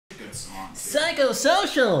good song.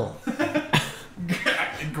 Psychosocial.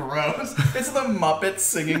 Gross. It's the Muppets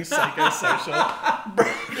singing Psychosocial. Bro,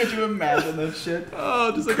 could you imagine this shit?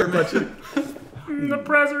 Oh, just like a bunch of... The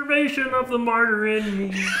preservation of the martyr in me.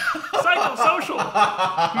 Psychosocial.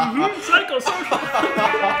 Psychosocial.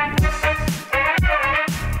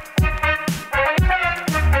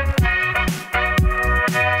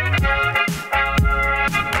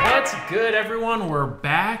 What's good, everyone? We're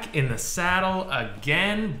back in the saddle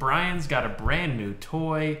again. Brian's got a brand new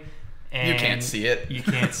toy. And you can't see it. You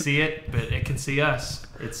can't see it, but it can see us.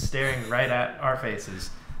 It's staring right at our faces.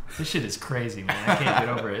 This shit is crazy, man. I can't get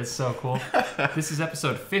over it. It's so cool. This is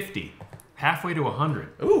episode 50. Halfway to 100.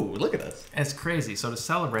 Ooh, look at us. It's crazy. So to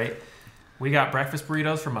celebrate, we got breakfast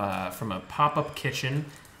burritos from a pop-up kitchen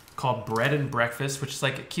called Bread and Breakfast, which is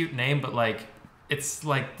like a cute name, but like it's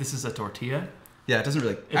like this is a tortilla. Yeah, it doesn't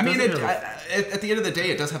really... at the end of the day,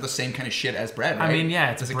 it does have the same kind of shit as bread, right? I mean,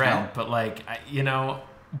 yeah, it's bread, count? but like,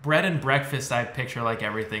 bread and breakfast, I picture like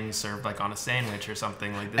everything served like on a sandwich or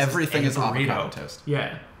something like this. Everything is burrito. avocado toast.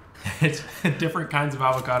 Yeah. It's different kinds of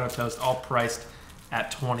avocado toast, all priced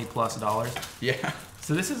at $20+. Yeah.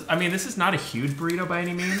 So this is not a huge burrito by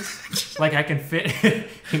any means. Like I can fit in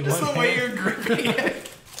Just one the way hand. you're gripping it.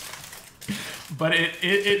 But it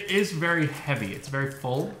is very heavy. It's very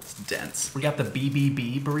full. It's dense. We got the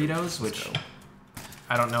BBB burritos, which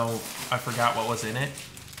I don't know. I forgot what was in it.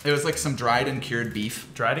 It was like some dried and cured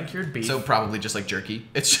beef. Dried and cured beef. So probably just like jerky.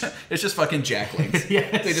 It's just fucking jack links.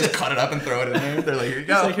 Yes. They just cut it up and throw it in there. They're like, here you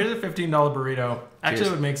go. It's like, here's a $15 burrito. Actually,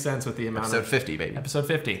 it would make sense with the amount Episode of... 50, baby. Episode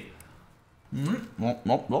 50.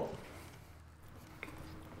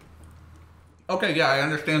 Okay, yeah, I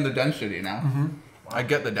understand the density now. Mm-hmm. I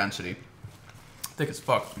get the density. Thick as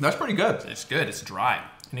fuck. That's pretty good. It's good. It's dry.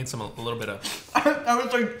 You need a little bit of... I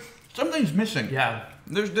was like, something's missing. Yeah.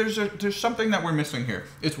 There's something that we're missing here.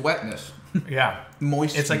 It's wetness. Yeah.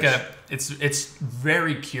 Moistness. It's like it's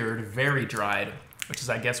very cured, very dried, which is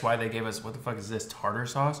I guess why they gave us, what the fuck is this, tartar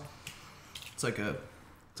sauce? It's like a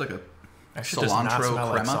That shit does not cilantro smell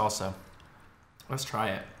like crema. salsa. Let's try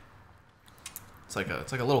it. It's like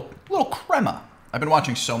a little crema. I've been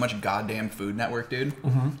watching so much goddamn Food Network, dude.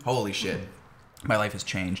 Mm-hmm. Holy shit. My life has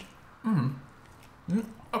changed.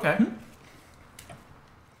 Okay.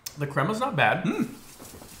 The crema's not bad.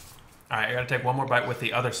 All right, I gotta take one more bite with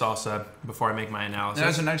the other salsa before I make my analysis. It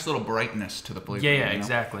has a nice little brightness to the flavor. Yeah, you know?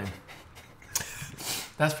 exactly.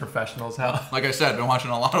 That's professional as hell. Like I said, I've been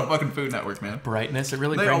watching a lot of fucking Food Network, man. Brightness, it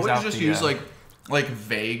really They brings always out just the... use like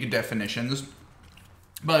vague definitions.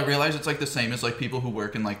 But I realize it's like the same as like people who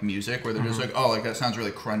work in like music where they're just like, oh, like that sounds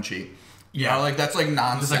really crunchy. You know, like that's like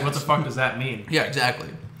nonsense. It's like, what the fuck does that mean? Yeah, exactly.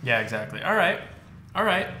 Yeah, exactly. All right.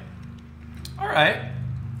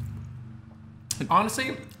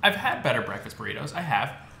 Honestly, I've had better breakfast burritos. I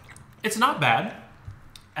have. It's not bad.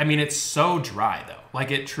 I mean, it's so dry though. Like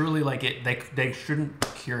it truly, like it. They shouldn't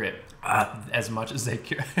cure it as much as they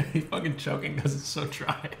cure. He's fucking choking because it's so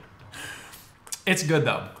dry. It's good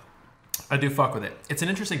though. I do fuck with it. It's an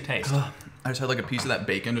interesting taste. I just had like a piece of that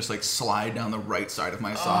bacon just like slide down the right side of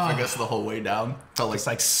my esophagus the whole way down. Felt Just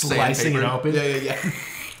like slicing it sandpaper. open. Yeah.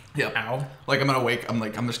 Yep. Ow. Like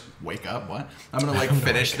I'm just wake up. What? I'm gonna like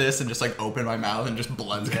finish this and just like open my mouth and just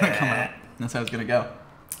blood's gonna come out. That's how it's gonna go.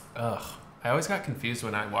 Ugh. I always got confused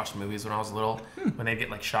when I watched movies when I was little, when they'd get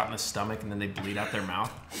like shot in the stomach and then they'd bleed out their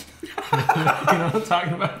mouth. You know what I'm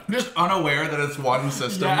talking about? Just unaware that it's one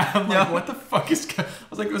system. Yeah, I'm like, what the fuck is... I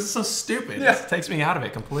was like, this is so stupid. Yeah. It takes me out of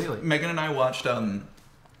it completely. Megan and I watched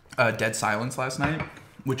Dead Silence last night,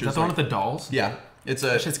 which Is that is the one like, with the dolls? yeah, it's a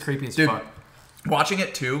That shit's creepy as dude, fuck. Watching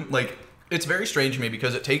it too, like it's very strange to me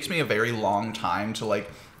because it takes me a very long time to like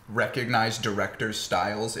recognize directors'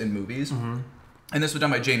 styles in movies. And this was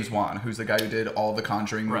done by James Wan, who's the guy who did all the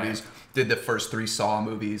Conjuring movies, did the first 3 Saw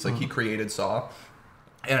movies, like he created Saw.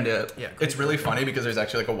 And it's really funny because there's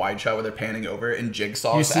actually like a wide shot where they're panning over and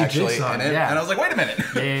Jigsaw's actually Jigsaw, in it. yeah. And I was like, wait a minute.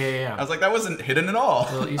 Yeah. I was like, that wasn't hidden at all.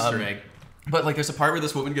 A little Easter egg. But like there's a part where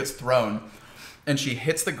this woman gets thrown and she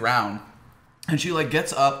hits the ground and she like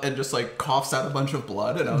gets up and just like coughs out a bunch of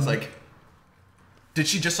blood. And I was like, did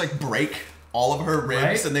she just like break all of her ribs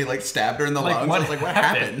Right? and they like stabbed her in the Like, lungs? what I was like, what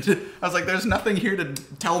happened? happened? I was like, there's nothing here to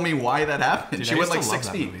tell me why that happened. Dude, She I went used like to love 6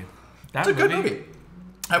 that feet. movie. It's a good movie.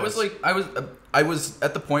 I was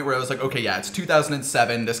at the point where I was like, okay, yeah, it's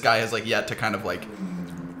 2007. This guy has like yet to kind of like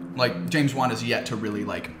James Wan has yet to really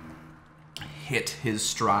like hit his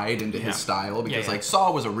stride into his style because like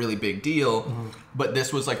Saw was a really big deal, but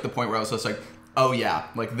this was like the point where I was just like, oh yeah,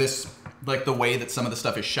 like this, like the way that some of the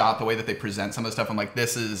stuff is shot, the way that they present some of the stuff, I'm like,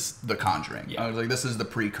 this is The Conjuring. I was like, this is the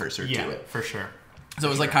precursor to it. For sure. So it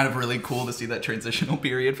was like kind of really cool to see that transitional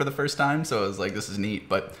period for the first time. So I was like, this is neat.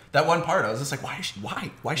 But that one part, I was just like, why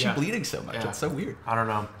is she bleeding so much? Yeah. It's so weird. I don't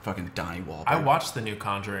know. Fucking Donnie Wahlberg. I watched the new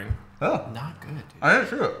Conjuring. Oh, Not good, dude. I didn't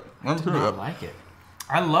see it. I did not like it.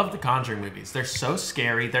 I love the Conjuring movies. They're so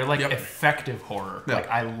scary. They're like effective horror. Yep. Like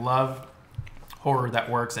I love horror that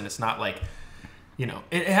works, and it's not like, you know,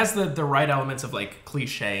 it has the right elements of like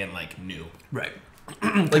cliche and like new. Right.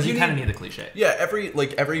 Like you kind of need the cliche. Yeah,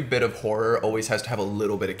 every bit of horror always has to have a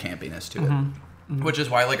little bit of campiness to it. Which is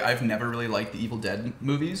why like I've never really liked the Evil Dead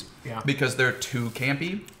movies. Yeah. Because they're too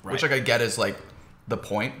campy. Right. Which like I get is like the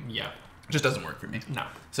point. Yeah. It just doesn't work for me. No.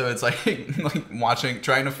 So it's like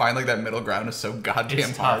trying to find like that middle ground is so goddamn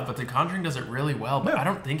It's hard. tough, but The Conjuring does it really well. But Yeah. I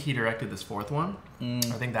don't think he directed this fourth one. I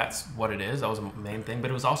think that's what it is. That was the main thing. But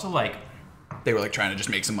it was also like They were like trying to just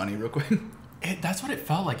make some money real quick. that's what it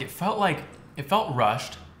felt like. It felt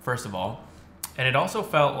rushed, first of all, and it also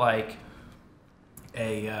felt like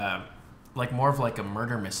a like more of like a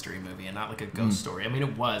murder mystery movie and not like a ghost story. I mean,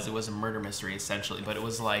 it was a murder mystery essentially, but it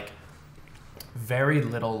was like very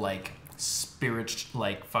little like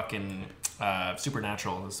like fucking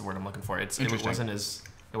supernatural is the word I'm looking for. It wasn't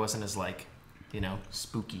as like, you know,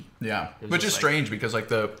 spooky. Yeah, It was which just is like- strange because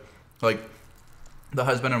the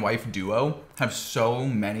husband and wife duo have so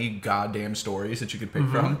many goddamn stories that you could pick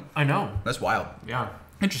from. I know. That's wild. Yeah.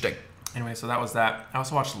 Interesting. Anyway, so that was that. I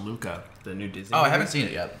also watched Luca, the new Disney Oh, I movie. haven't seen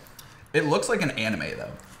it yet. It looks like an anime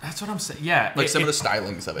though. That's what I'm saying. Yeah. Like some of the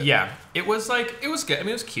stylings of it. Yeah, it was good. I mean,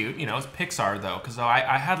 it was cute. You know, it's Pixar though, because I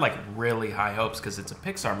had like really high hopes because it's a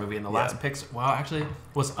Pixar movie, and the last Pixar. Well, actually,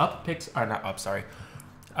 was Up Pixar? Not Up. Sorry,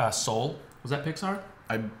 Soul. Was that Pixar?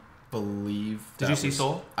 I believe. Did you see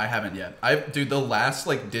Soul? I haven't yet. Dude, the last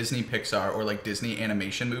like Disney Pixar or like Disney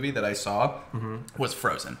animation movie that I saw was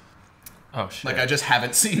Frozen. Oh shit. Like I just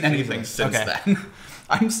haven't seen anything since Okay. then.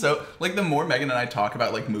 I'm so like the more Megan and I talk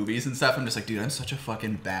about like movies and stuff, I'm just like, dude, I'm such a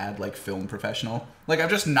fucking bad like film professional. Like I've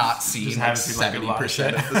just not seen like haven't seen, like, a lot of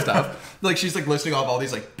 70% of the stuff. Like she's like listing off all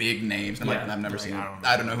these like big names, and I'm Yeah. like, I've never Like, seen. I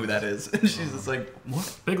I don't know who that is. And she's just like,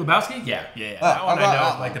 what? Big Lebowski? Yeah. That one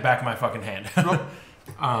I know like the back of my fucking hand.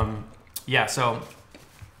 Yeah. So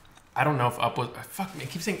I don't know if Up was. Fuck me. I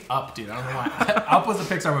keep saying Up, dude. I don't know why. Up was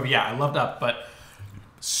a Pixar movie. Yeah, I loved Up, but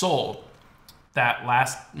Soul, that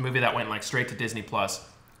last movie that went like straight to Disney Plus,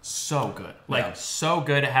 so good. Like so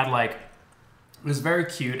good. It had like, it was very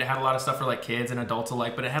cute. It had a lot of stuff for like kids and adults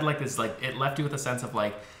alike, but it had like this like, it left you with a sense of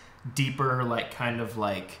like deeper like kind of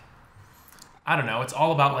like, I don't know. It's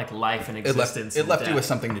all about like life and existence. It left you death. with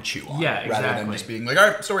something to chew on. Yeah, Rather than exactly. just being like, all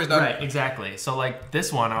right, story's done. Right, exactly. So like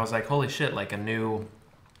this one, I was like, holy shit, like a new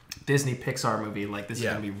Disney Pixar movie. Like this is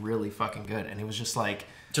Yeah. gonna be really fucking good. And it was just like,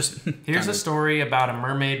 Just here's kinda- a story about a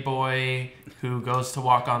mermaid boy who goes to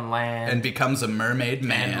walk on land. and becomes a mermaid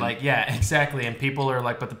man. And like, yeah, exactly. And people are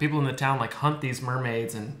like, but the people in the town like hunt these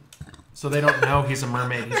mermaids, and so they don't know he's a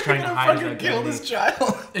mermaid. He's trying to hide his fucking kill identity. this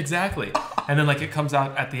child. Exactly. And then like it comes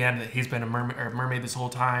out at the end that he's been a mermaid this whole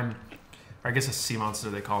time, or I guess a sea monster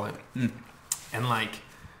they call it. And like,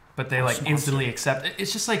 but they like instantly accept it.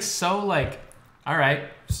 It's just like so like, all right,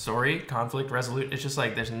 story, conflict, resolute. It's just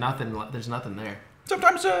like there's nothing there.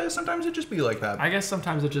 Sometimes it just be like that. I guess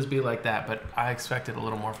sometimes it just be like that, but I expected a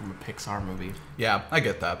little more from a Pixar movie. Yeah, I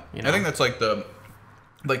get that. You know? I think that's like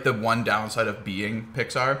the one downside of being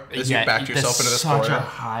Pixar is you backed there's yourself into this such corner. a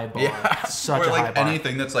high bar. Yeah, Such or a like high bar.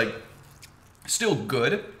 anything that's like still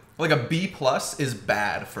good. Like a B plus is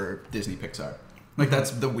bad for Disney Pixar. Like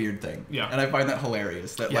that's the weird thing. Yeah. And I find that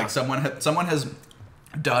hilarious that Yeah. like someone has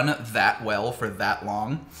done that well for that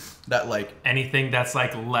long that like Anything that's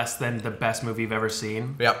like less than the best movie you've ever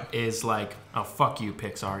seen Yep. is like, oh fuck you,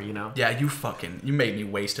 Pixar, you know? yeah, you made me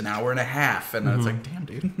waste an hour and a half, and it's like, damn,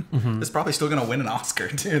 dude, this is probably still gonna win an Oscar,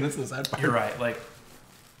 dude. This is the sad part. You're right. Like,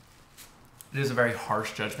 it is a very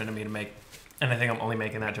harsh judgment of me to make, and I think I'm only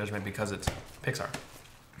making that judgment because it's Pixar.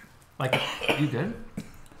 Like, you good?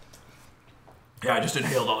 Yeah, I just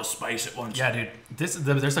inhaled all the spice at once. Yeah, dude.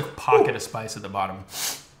 There's a pocket of spice at the bottom.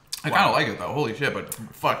 I kind of like it though. Holy shit! But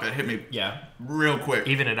fuck, that hit me Yeah. real quick.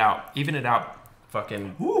 Even it out.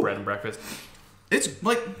 Fucking bread and breakfast. It's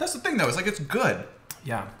like that's the thing though. It's like it's good.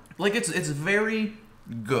 Yeah. Like it's very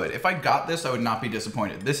good. If I got this, I would not be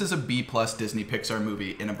disappointed. This is a B plus Disney Pixar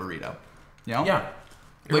movie in a burrito. You know? Yeah.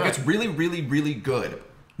 You're Like right. it's really, really, really good.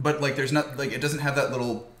 But like there's not like it doesn't have that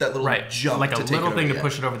little right. jump like a to take little it thing over to the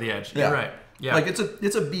push edge. it over the edge. Yeah. You're right. Yeah. Like it's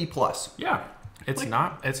a B plus. yeah. It's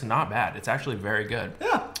not bad. It's actually very good.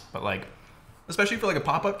 Yeah. But like, Especially for like a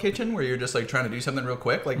pop up kitchen where you're just like trying to do something real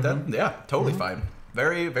quick like that. Yeah, totally fine.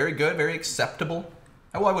 Very, very good. Very acceptable.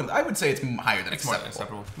 Well, I would say it's higher than it's more acceptable. than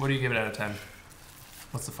acceptable. What do you give it out of 10?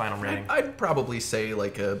 What's the final rating? I'd probably say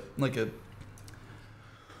like a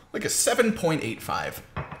 7.85.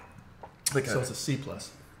 So it's a C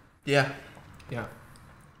plus. Yeah. Yeah.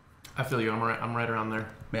 I feel you. I'm right around there.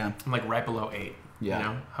 Yeah. I'm like right below 8. Yeah. You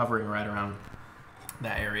know, hovering right around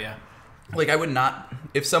that area. Like I would not,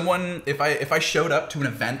 if I showed up to an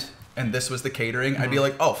event and this was the catering, I'd be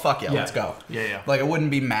like, oh fuck yeah, let's go. Yeah. Like I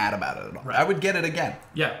wouldn't be mad about it at all. Right. I would get it again.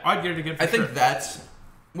 Yeah, I'd get it again. For I think sure. that's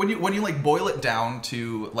when you like boil it down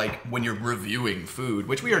to like when you're reviewing food,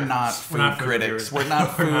 which we are not food critics, we're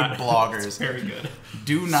not food bloggers. It's very good.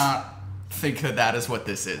 Do not think that is what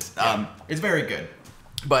this is. Yeah. It's very good,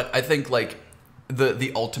 but I think like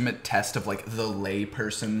the ultimate test of like the lay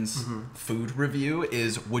person's food review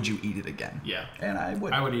is, would you eat it again? Yeah, and I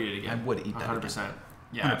would eat it again. I would eat that 100%. again.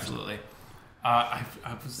 Yeah, 100%. Absolutely. I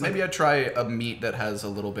was like, maybe I'd try a meat that has a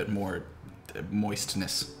little bit more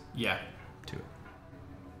moistness. Yeah. To it.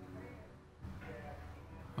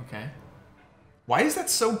 Okay. Why is that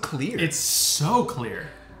so clear? It's so clear.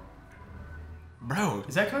 Bro.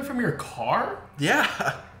 Is that coming from your car?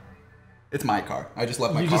 Yeah. It's my car. I just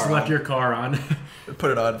left my car on. You just left your car on.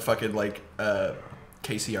 Put it on fucking like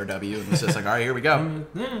KCRW and it's just like, all right, here we go.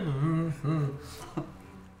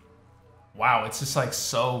 Wow, it's just like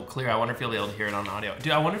so clear. I wonder if you'll be able to hear it on audio.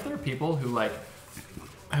 Dude, I wonder if there are people who like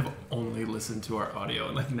have only listened to our audio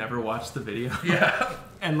and like never watched the video. Yeah.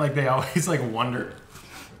 And like they always like wonder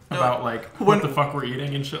about like what the fuck we're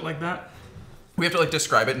eating and shit like that. We have to like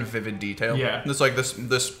describe it in vivid detail. Yeah. It's like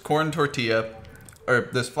this corn tortilla or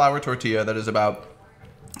this flour tortilla that is about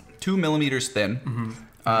 2 millimeters thin,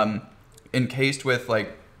 encased with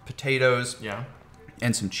like potatoes. Yeah.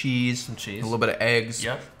 And some cheese. A little bit of eggs.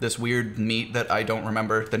 Yep. This weird meat that I don't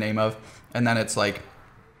remember the name of. And then it's like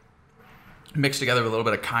mixed together with a little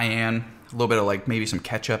bit of cayenne, a little bit of like maybe some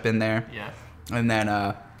ketchup in there. Yeah. And then,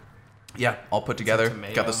 all put together.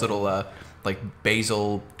 Got this little like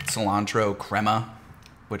basil cilantro crema,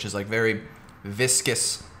 which is like very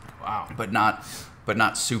viscous. Wow. But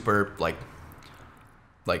not super like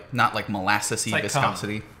not like molassesy like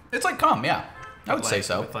viscosity. Cum. It's like cum, yeah. I would say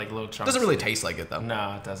so. With like little chunks. Doesn't really taste like it though.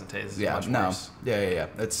 No, it doesn't taste. Yeah, much no. worse. Yeah.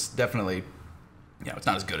 It's definitely, it's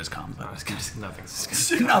not as good as cum. But Nothing's as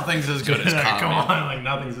good. Nothing's as good as cum. Come on, like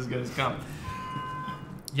nothing's as good as cum.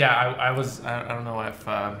 Yeah, I don't know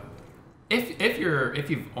if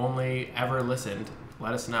you've only ever listened,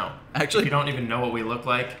 let us know. Actually, if you don't even know what we look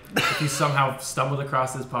like, if you somehow stumbled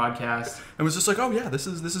across this podcast and was just like, oh yeah, this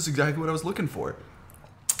is exactly what I was looking for.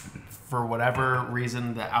 For whatever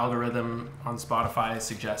reason, the algorithm on Spotify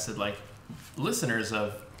suggested like listeners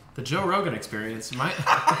of the Joe Rogan Experience might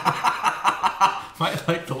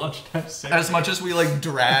like the Lunchtime Serenade. As much as we like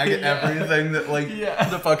drag everything that like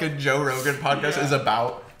the fucking Joe Rogan podcast is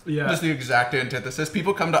about, just the exact antithesis.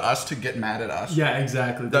 People come to us to get mad at us. Yeah,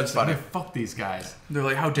 exactly. That's funny. Like, fuck these guys. They're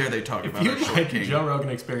like, how dare they talk about If our you short like the king? Joe Rogan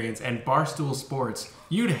Experience and Barstool Sports,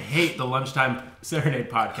 you'd hate the Lunchtime Serenade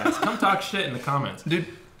podcast. Come talk shit in the comments. Dude,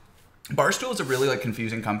 Barstool is a really like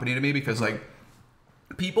confusing company to me because like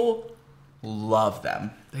people love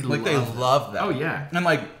them. They love them. Oh yeah. And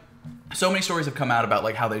like so many stories have come out about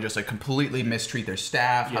like how they just like completely mistreat their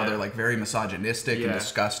staff, how they're like very misogynistic and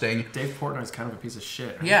disgusting. Dave Portnoy's kind of a piece of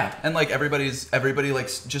shit. Right? Yeah, and like everybody like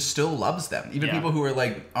just still loves them. Even people who are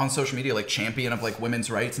like on social media like champion of like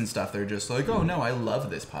women's rights and stuff, they're just like, oh no, I love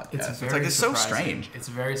this podcast. It's so strange. It's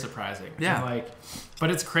very surprising. Yeah. And but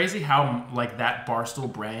it's crazy how like that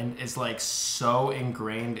Barstool brand is like so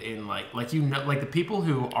ingrained in like the people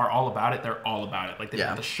who are all about it, they're all about it. Like they've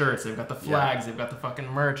got the shirts, they've got the flags, they've got the fucking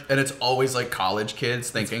merch. And it's always like college kids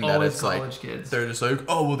thinking that it's like kids. They're just like,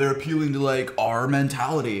 oh well, they're appealing to like our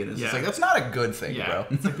mentality, and it's just like that's not a good thing, bro.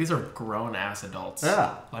 It's like these are grown ass adults.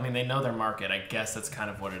 Yeah. I mean, they know their market. I guess that's kind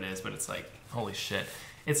of what it is, but it's like holy shit.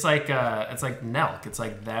 It's like Nelk. It's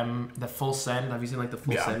like them, the Full Send. Have you seen like the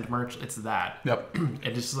Full Send merch? It's that. Yep.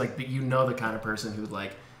 It just like the kind of person who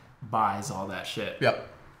like buys all that shit. Yep.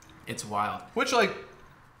 It's wild. Which like,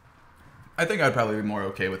 I think I'd probably be more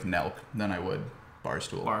okay with Nelk than I would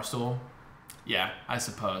Barstool. Barstool. Yeah, I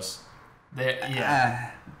suppose.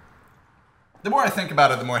 The more I think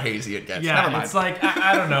about it, the more hazy it gets. Yeah, Never mind. it's like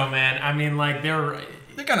I don't know, man. I mean, like they're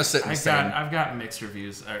gonna sit in the same. I've got mixed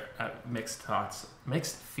reviews, mixed thoughts,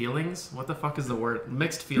 mixed feelings. What the fuck is the word?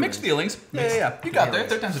 Mixed feelings. Mixed feelings. Yeah. You got there.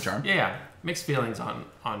 Third time's a charm. Yeah. Mixed feelings on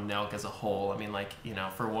Nelk as a whole. I mean, like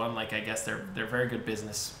for one, like I guess they're very good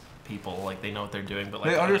business people. Like they know what they're doing, but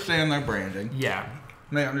like they understand their branding. Yeah.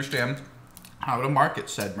 They understand how to market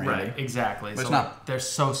said branding. Right. Exactly. But so like, they're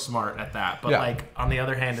so smart at that. But like on the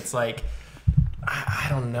other hand, it's like I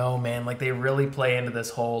don't know, man. Like they really play into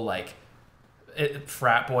this whole like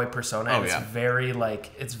frat boy persona. And yeah.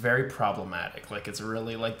 it's very problematic. Like, it's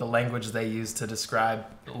really like the language they use to describe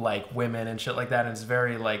like women and shit like that. And it's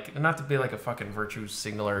very like, not to be like a fucking virtue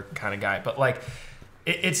signaler kind of guy, but like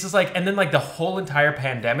it's just like, and then like the whole entire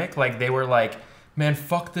pandemic, like they were like, man,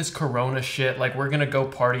 fuck this corona shit. Like, we're gonna go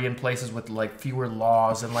party in places with like fewer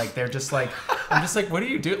laws, and like they're just like, I'm just like, what do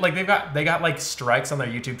you do? Like, they got like strikes on their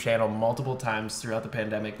YouTube channel multiple times throughout the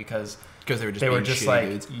pandemic because they were just like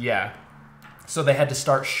dudes. yeah. So they had to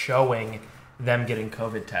start showing them getting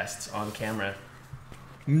COVID tests on camera.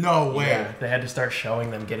 No way. Yeah, they had to start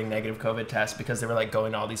showing them getting negative COVID tests because they were like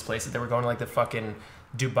going to all these places. They were going to like the fucking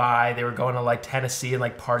Dubai. They were going to like Tennessee and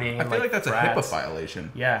like partying. I feel like that's frats. a HIPAA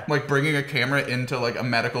violation. Yeah. Like bringing a camera into like a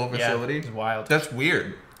medical facility. Yeah, it's wild. That's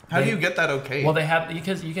weird. How do you get that okay? Well,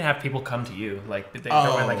 because you can have people come to you. Like, they're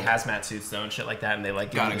wearing like hazmat suits though and shit like that, and they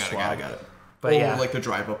like give you a swab. Got it. But yeah. Like the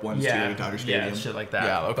drive-up ones too at Dodger Stadium. Yeah, shit like that.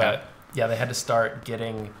 Yeah, okay. But yeah, they had to start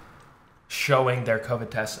showing their COVID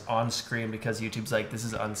tests on screen because YouTube's like, this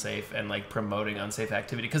is unsafe, and like promoting unsafe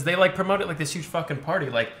activity because they like promote it like this huge fucking party.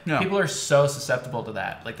 Like, people are so susceptible to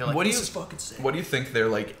that. Like, they're like, this is fucking sick. What do you think their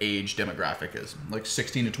like age demographic is? Like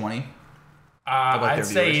 16 to 20? I'd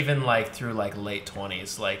say even like through like late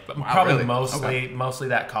 20s, like, but probably really? mostly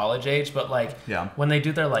that college age. But like, when they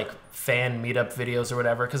do their like fan meetup videos or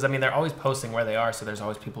whatever, because I mean they're always posting where they are, so there's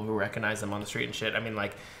always people who recognize them on the street and shit. I mean,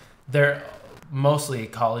 like, they're mostly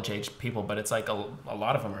college age people, but it's like a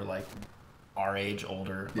lot of them are like our age,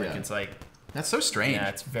 older. Like, it's like, that's so strange. Yeah,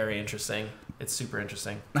 it's very interesting. It's super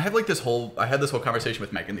interesting. I had this whole conversation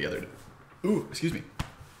with Megan the other day. Ooh, excuse me.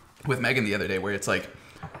 With Megan the other day, where it's like,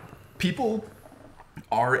 people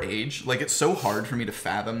our age, like, it's so hard for me to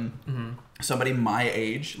fathom somebody my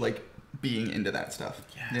age like being into that stuff.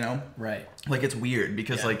 Yeah. You know? Right. Like, it's weird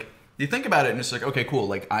because like you think about it and it's like, okay, cool.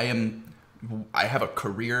 Like, I have a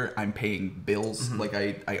career, I'm paying bills, like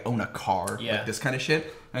I own a car, like this kind of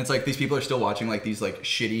shit. And it's like these people are still watching like these like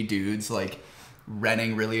shitty dudes like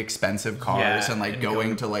renting really expensive cars and like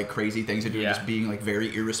going to like crazy things and doing just being like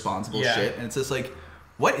very irresponsible shit. And it's just like,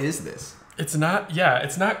 what is this? It's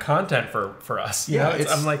not content for us. You know?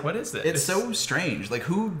 I'm like, what is this? It's so strange. Like,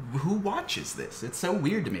 who watches this? It's so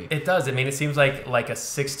weird to me. It does. I mean, it seems like a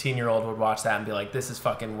 16-year-old would watch that and be like, this is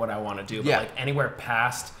fucking what I want to do. But like anywhere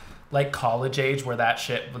past like college age where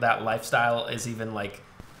that lifestyle is even like,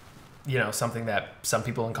 you know, something that some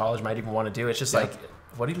people in college might even want to do. It's just like,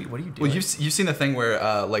 what are you doing? Well, you've seen the thing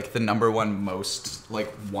where like the number one most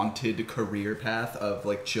like wanted career path of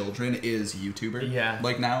like children is YouTuber. Yeah.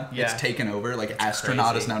 Like now it's taken over. Like it's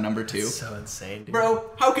astronaut crazy. Is now number 2. It's so insane, dude. Bro,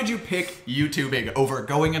 how could you pick YouTubing over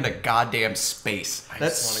going into goddamn space?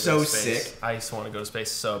 That's so sick. I just want to go to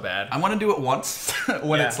space so bad. I want to do it once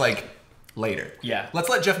when it's like later. Yeah. Let's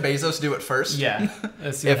let Jeff Bezos do it first. Yeah.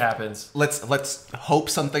 Let's see what happens. Let's hope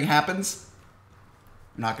something happens.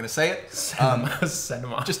 I'm not gonna say it. Send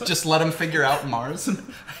him off. Just let him figure out Mars.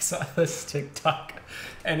 I saw this TikTok,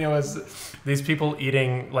 and it was these people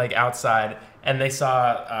eating like outside, and they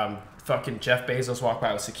saw fucking Jeff Bezos walk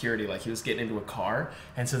by with security, like he was getting into a car,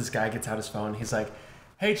 and so this guy gets out his phone. He's like,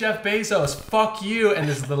 "Hey Jeff Bezos, fuck you!" And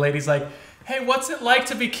the lady's like, "Hey, what's it like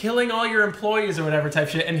to be killing all your employees or whatever type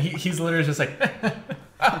shit?" And he's literally just like.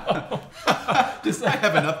 Just like, I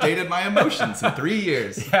haven't updated my emotions in 3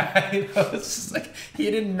 years. Yeah, I know. It's just like he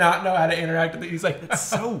did not know how to interact with it. He's like, it's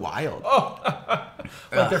so wild.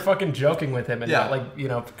 Like they're fucking joking with him and not like, you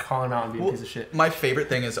know, calling him out and being a piece of shit. My favorite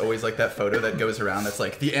thing is always like that photo that goes around that's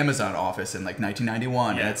like the Amazon office in like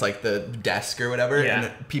 1991 and it's like the desk or whatever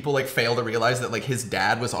and people like fail to realize that like his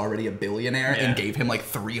dad was already a billionaire and gave him like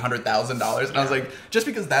 $300,000 and I was like, just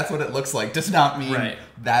because that's what it looks like does not mean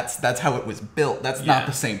that's how it was built. That's not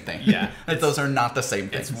the same thing. Yeah. Those are not the same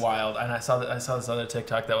things. It's wild. And I saw this other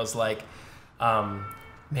TikTok that was like, man,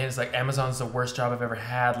 it's like Amazon's the worst job I've ever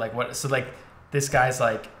had. Like what? So like this guy's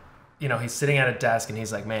like, you know, he's sitting at a desk and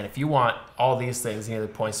he's like, man, if you want all these things, you know, he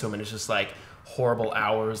points to him and it's just like horrible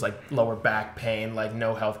hours, like lower back pain, like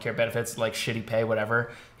no healthcare benefits, like shitty pay,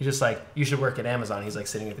 whatever. He's just like, you should work at Amazon. He's like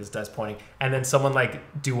sitting at his desk pointing. And then someone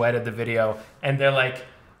like duetted the video and they're like,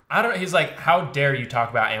 he's like, how dare you talk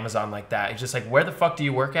about Amazon like that? He's just like, where the fuck do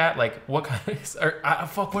you work at? Like, what kind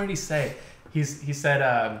of, what did he say? He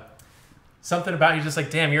said something about, he's just like,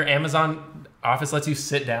 damn, your Amazon office lets you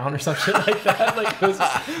sit down or some shit like that. Like, it was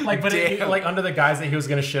like, but like under the guise that he was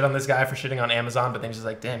going to shit on this guy for shitting on Amazon, but then he's just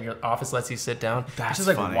like, damn, your office lets you sit down. That's just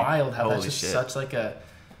like funny. Wild how that's just such like a,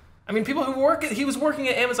 I mean, people who he was working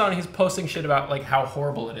at Amazon and he's posting shit about like how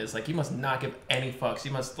horrible it is. Like, he must not give any fucks. He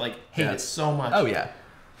must like hate it so much. Oh yeah.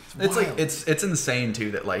 It's like it's insane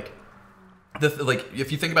too that like like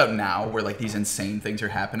if you think about now where like these insane things are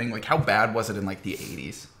happening, like how bad was it in like the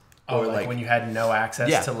 80s? Or like when you had no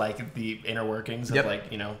access to like the inner workings of like,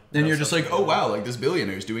 you know. Then you're just like, oh wow, like this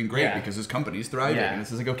billionaire is doing great because his company's thriving. Yeah. And it's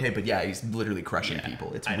just like, okay, but yeah, he's literally crushing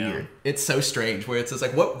people. It's I weird. know. It's so strange where it's just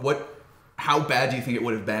like, how bad do you think it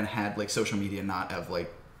would have been had like social media not have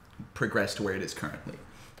like progressed to where it is currently?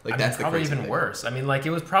 Like that's the probably crazy even thing. worse. I mean, like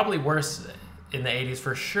it was probably worse in the 80s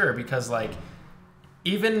for sure because like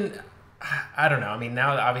even I don't know. I mean,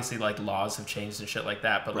 now obviously like laws have changed and shit like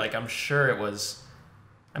that, but like I'm sure it was.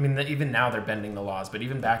 I mean, even now they're bending the laws, but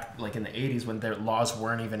even back like in the 80s when their laws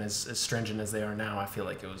weren't even as stringent as they are now, I feel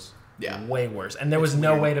like it was way worse. And there was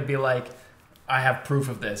no way to be like, I have proof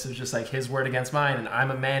of this. It was just like his word against mine, and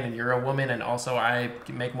I'm a man and you're a woman, and also I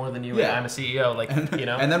make more than you, and I'm a CEO. Like, you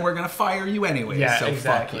know. And then we're gonna fire you anyway. Yeah, so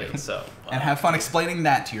exactly. Fuck you. So and have fun explaining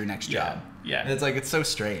that to your next job. Yeah. It's like it's so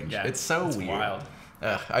strange. Yeah, it's so it's weird. Wild.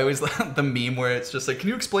 I always the meme where it's just like, can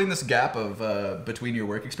you explain this gap of between your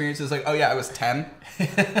work experiences? Like, oh yeah, I was 10.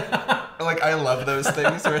 Like, I love those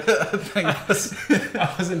things. I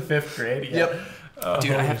was in 5th grade. Yeah. Yep.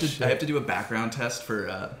 Dude, I have to do a background test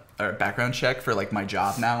for or background check for like my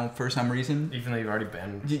job now for some reason. Even though you've already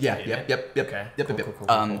been. Yep. Okay.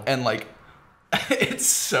 Cool. And like, it's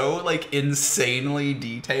so like insanely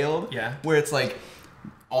detailed. Yeah. Where it's like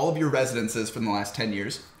all of your residences from the last 10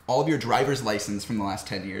 years. All of your driver's license from the last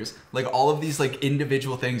 10 years, like all of these like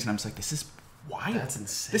individual things, and I'm just like, this is wild. That's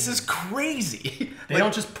insane. This is crazy. They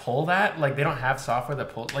don't just pull that, like they don't have software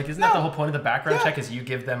that pull. Like, isn't that the whole point of the background check? Is you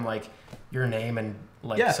give them like your name and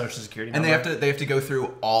like social security number? And they have to go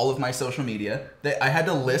through all of my social media. I had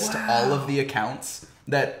to list all of the accounts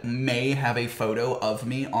that may have a photo of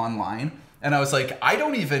me online. And I was like, I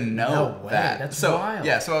don't even know that. That's wild.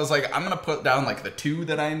 Yeah, so I was like, I'm gonna put down like the 2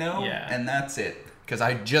 that I know, and that's it. Because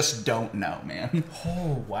I just don't know, man.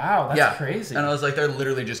 Oh, wow. That's crazy. And I was like, they're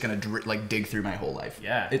literally just going to dig through my whole life.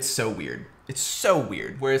 Yeah. It's so weird. It's so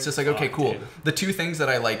weird. Where it's just like, okay, cool. Dude. The 2 things that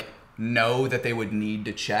I like know that they would need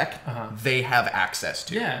to check, they have access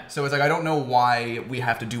to. Yeah. So it's like, I don't know why we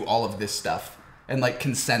have to do all of this stuff and like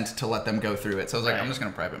consent to let them go through it. So I was like, I'm just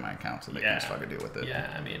going to private my account so they can just fucking deal with it.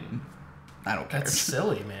 Yeah, I mean... I don't care. That's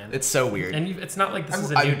silly, man. It's so weird. And it's not like this is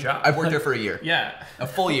a new job. I've worked there for a year. Yeah. A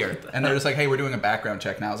full year. And they're just like, hey, we're doing a background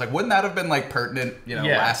check now. I was like, wouldn't that have been like pertinent,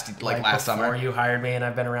 last summer? Before you hired me and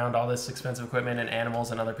I've been around all this expensive equipment and animals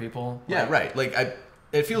and other people. Yeah, right. Like,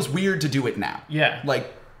 it feels weird to do it now. Yeah.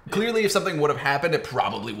 Like, clearly if something would have happened, it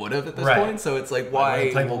probably would have at this point. So it's like, why?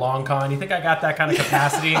 Playing the long con. You think I got that kind of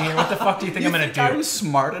capacity in here? What the fuck do you think I'm going to do? I'm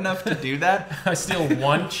smart enough to do that? I steal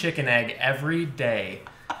 1 chicken egg every day.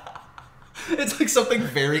 It's like something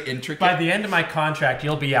very intricate. By the end of my contract,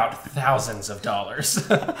 you'll be out thousands of dollars.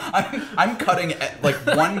 I'm cutting like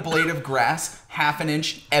 1 blade of grass, half an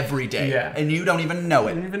inch every day. Yeah. And you don't even know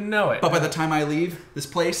it. I don't even know it. But by the time I leave, this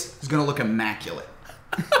place is going to look immaculate.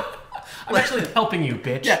 I'm actually helping you,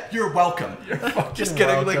 bitch. Yeah, you're welcome. You're fucking just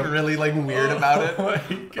getting welcome. like really like weird about it. Oh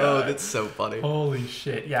my God. Oh, that's so funny. Holy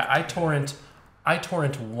shit. Yeah, I torrent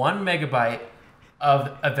 1 megabyte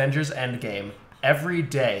of Avengers Endgame every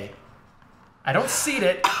day. I don't seed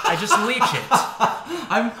it, I just leech it.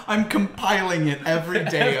 I'm compiling it every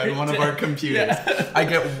day on one of our computers. Yeah. I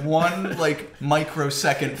get 1 like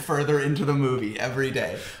microsecond further into the movie every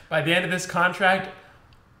day. By the end of this contract,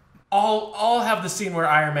 I'll have the scene where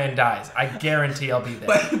Iron Man dies. I guarantee I'll be there.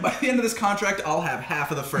 By the end of this contract, I'll have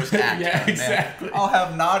half of the first act. Yeah, exactly. I'll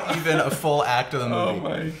have not even a full act of the movie. Oh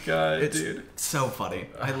my God, it's dude. so funny.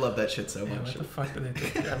 I love that shit so much. What the fuck do they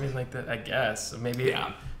think? I mean, like, I guess.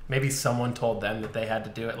 Maybe someone told them that they had to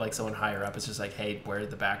do it, like someone higher up. It's just like, hey, where are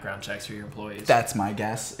the background checks for your employees? That's my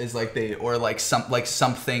guess. Is like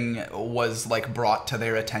something was like brought to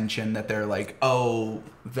their attention that they're like, oh,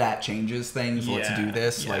 that changes things. Let's do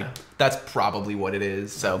this. Yeah. Like that's probably what it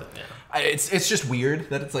is. So it's just weird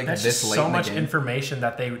that it's like that's this just late so in the much game. information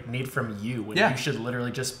that they need from you when you should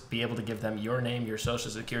literally just be able to give them your name, your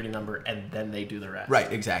social security number, and then they do the rest.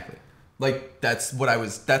 Right. Exactly. Like that's what I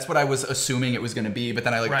was assuming it was going to be, but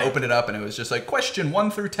then I opened it up and it was just like question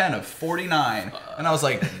 1 through 10 of 49, and I was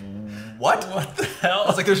like, what? What the hell? I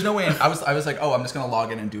was like, there's no way. I was like, oh, I'm just gonna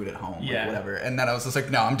log in and do it at home, yeah, or whatever. And then I was just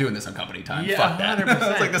like, no, I'm doing this on company time. Yeah, fuck that. 100%.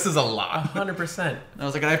 I was like, this is a lot. 100%. I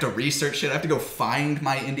was like, I have to research shit. I have to go find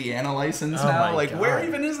my Indiana license now. Like, God. where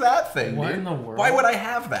even is that thing? What dude? in the world? Why would I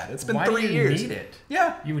have that? It's been Why 3 do you years. Need it?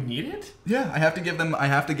 Yeah. You would need it? Yeah, I have to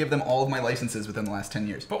give them all of my licenses within the last 10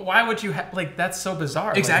 years. But why would you have, like, that's so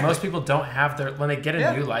bizarre. Exactly. Like, most people don't have when they get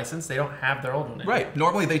a new license, they don't have their old one anymore. Right.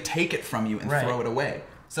 Normally they take it from you and throw it away.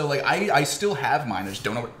 So, like, I still have mine. I just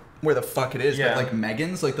don't know where the fuck it is. Yeah. But, like,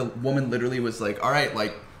 Megan's, like, the woman literally was like, all right,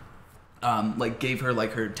 like, like gave her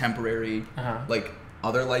like her temporary like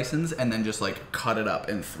other license and then just like cut it up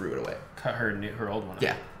and threw it away. Cut her old one.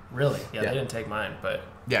 Yeah. Really? Yeah, they didn't take mine, but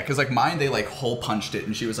yeah, because like mine they like hole punched it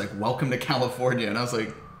and she was like, "Welcome to California," and I was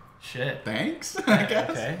like, shit. Thanks, I guess.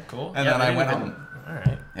 Okay, cool. And then I went home. All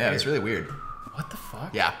right. Yeah, it's really weird. What the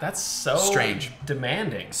fuck? Yeah. That's so strange.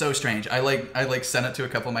 Demanding. So strange. I sent it to a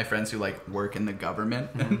couple of my friends who like work in the government,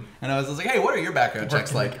 and I was like, "Hey, what are your background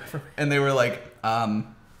checks like?" And they were like,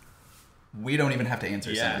 "We don't even have to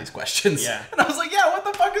answer some of these questions." Yeah. And I was like, "Yeah, what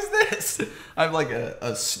the fuck is this?" I have like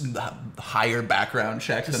a higher background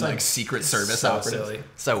check than like Secret Service so operatives. silly.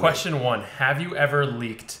 So question 1: have you ever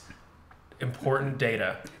leaked important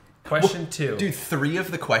data? Question 2. Dude, 3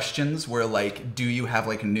 of the questions were like, "Do you have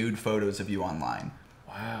like nude photos of you online?"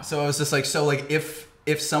 Wow. So I was just like, so like if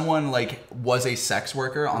someone like was a sex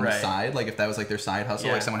worker on the side, like if that was like their side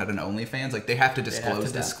hustle, like someone had an OnlyFans, like they have to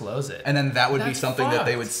disclose disclose it. And then that would be something that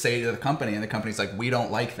they fucked. would say to the company, and the company's like, "We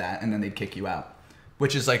don't like that," and then they'd kick you out,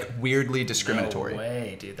 which is like weirdly discriminatory. No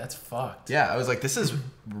way, dude. That's fucked. Yeah, I was like, this is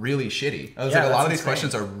really shitty. I was Yeah, like, a lot of that's these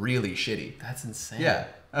questions are really shitty. That's insane. Yeah.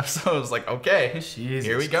 So I was like, okay, Jesus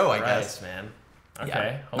here we go, Christ, I guess. man.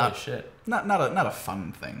 Okay. Yeah, Holy shit. Not a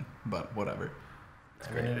fun thing, but whatever. It's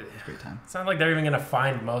great. It's a great time. It's not like they're even gonna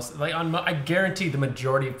find most. Like I guarantee the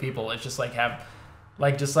majority of people it's just like have,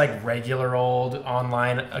 like just like regular old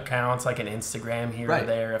online accounts, like an Instagram here or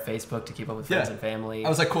there, a Facebook to keep up with friends and family. I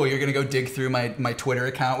was like, cool. You're gonna go dig through my Twitter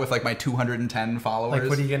account with like my 210 followers. Like,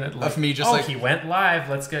 what are you gonna? Like, of me just he went live.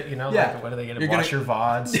 Let's get like, what are they gonna watch your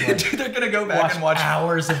VODs? Like, dude, they're gonna go back and watch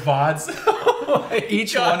hours of VODs.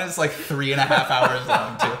 Each one is like 3.5 hours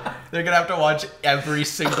long too. They're gonna have to watch every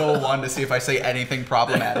single one to see if I say anything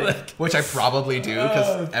problematic, which I probably do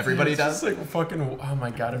because everybody does. Like fucking, oh my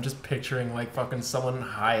god, I'm just picturing like fucking someone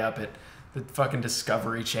high up at the fucking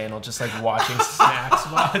Discovery Channel, just like watching snacks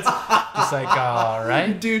VODs. Just like, all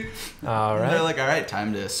right, dude. All right. They're like, all right,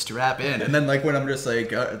 time to strap in. And then like when I'm just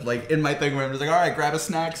like in my thing where I'm just like, all right, grab a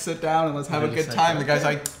snack, sit down, and let's have a good time. The guy's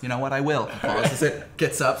like, you know what, I will. Follows it,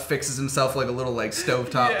 gets up, fixes himself like a little like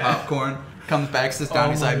stovetop popcorn. Comes back, sits down,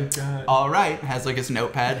 he's like, all right, has like his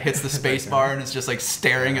notepad, hits the space bar, and is just like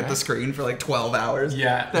staring at the screen for like 12 hours.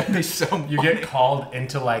 Yeah. That'd be so funny. You get called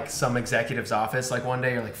into like some executive's office like one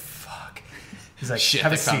day, you're like, fuck. He's like, Shit,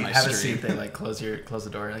 have a they found seat, my have a stream. seat. They like close the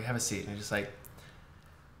door, you're like, have a seat. And you're just like,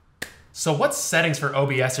 so what settings for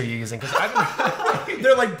OBS are you using? Because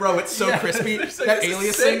they're like, bro, it's so crispy. Like, that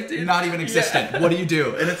aliasing, not even existent. What do you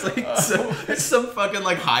do? And it's like, it's some fucking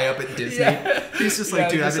like high up at Disney. He's just like,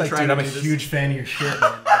 dude, I've been trying to I'm do a this. huge fan of your shit,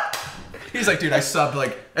 man. He's like, dude, I subbed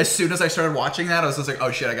like as soon as I started watching that, I was just like,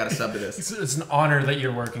 oh shit, I gotta sub to this. It's an honor that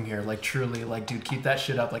you're working here. Like truly, like dude, keep that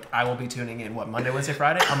shit up. Like I will be tuning in. What, Monday, Wednesday,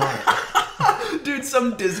 Friday? I'm on it. Dude,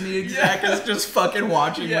 some Disney exec is just fucking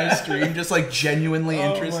watching my stream, just like genuinely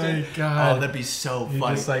interested. Oh my god. Oh, that'd be so You're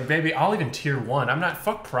funny. just like, baby, I'll even tier 1. I'm not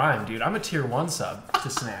fuck Prime, dude. I'm a tier 1 sub to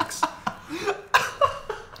snacks.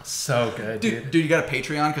 So good, dude. Dude, you got a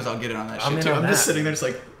Patreon? Because I'll get it on that I'm shit in too. on I'm that. just sitting there just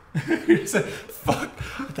like, You're just like, fuck.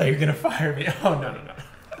 I thought you were gonna fire me. Oh no.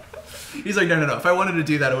 he's like, no. If I wanted to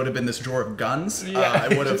do that, it would have been this drawer of guns. Yeah,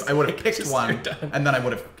 I would have picked just one, you're done. and then I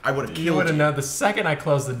would have You killed would have you. known the second I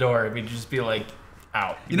closed the door, it would just be like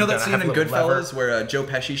out. You know that You'd scene have in a little Goodfellas lever. where Joe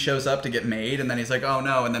Pesci shows up to get made, and then he's like, oh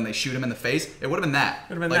no, and then they shoot him in the face? It would have been that.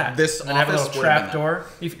 Would have been like, that. This and then have a office little would have trap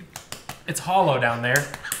been door. It's hollow down there.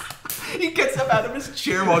 that. He gets up out of his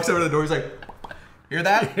chair, walks over to the door, he's like, hear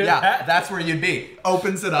that? Hear Yeah, that? that's where you'd be.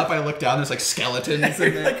 Opens it up, I look down, there's like skeletons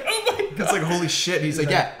in there. Like, oh my god. It's like, holy shit. And he's like,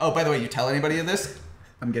 yeah. Oh, by the way, you tell anybody of this?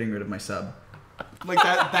 I'm getting rid of my sub. Like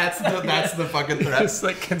that's the fucking threat. Just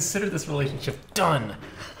like consider this relationship done.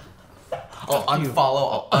 I'll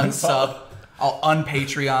unfollow, I'll unsub, I'll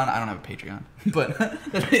unpatreon. I don't have a Patreon. But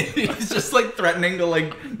he's just like threatening to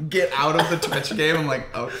like get out of the Twitch game. I'm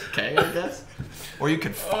like, okay, I guess. Or you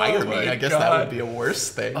could fire me. I guess that would be a worse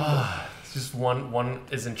thing. It's just one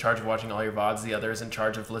is in charge of watching all your VODs, the other is in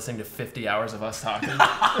charge of listening to 50 hours of us talking.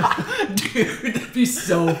 Dude, that'd be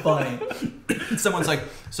so funny. Someone's like,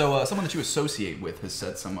 so someone that you associate with has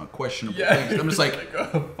said some questionable things. I'm just like,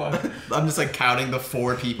 oh, fuck. I'm just like counting the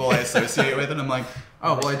 4 people I associate with, and I'm like,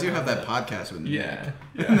 oh, well, I do have that podcast with me. Yeah.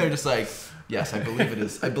 And they're just like, yes, I believe it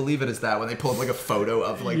is. I believe it is that when they pull up like a photo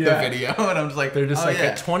of like the video, and I'm just like, They're just oh, like yeah.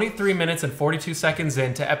 at 23 minutes and 42 seconds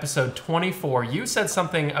into episode 24, you said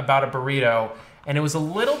something about a burrito, and it was a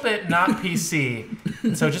little bit not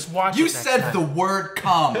PC. So just watch You it next said time. the word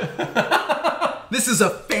 "cum." This is a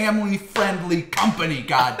family-friendly company.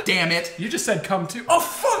 God damn it! You just said come to. Oh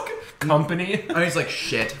fuck! company. And he's like,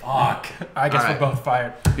 shit. Fuck. I guess All right. we're both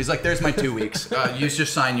fired. He's like, there's my 2 weeks. You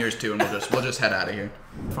just sign yours too, and we'll just head out of here.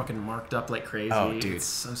 Fucking marked up like crazy. Oh, dude. It's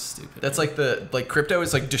so stupid. That's like crypto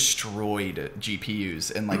is like destroyed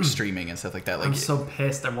GPUs and like streaming and stuff like that. Like I'm so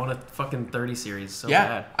pissed. I want a fucking 30 series so yeah,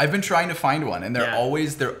 bad. I've been trying to find one, and they're Yeah.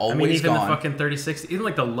 always I mean, even gone. the fucking 3060, even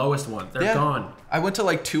like the lowest one, they're gone. I went to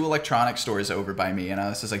like 2 electronic stores over by me, and I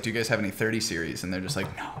was just like, "Do you guys have any 30 series?" And they're just like,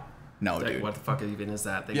 "No, Like, dude." what the fuck even is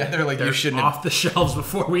that? They're like, "You shouldn't off the shelves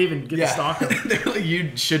before we even get to stock them." They're like,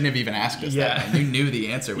 "You shouldn't have even asked us Yeah. that. Man. You knew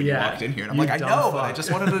the answer when you walked in here." And I'm You like, "I dumb know, but I fuck."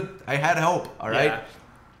 just wanted to. I had hope. All right, Yeah.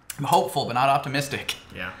 I'm hopeful, but not optimistic."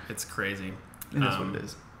 Yeah, it's crazy. It is what it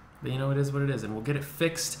is. But you know, it is what it is, and we'll get it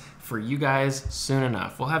fixed for you guys soon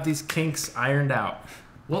enough. We'll have these kinks ironed out.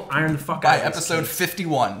 We'll iron the fuck By out of these episode kinks.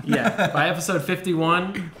 51. Yeah, by episode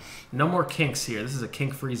 51, no more kinks here. This is a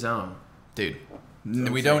kink-free zone. Dude.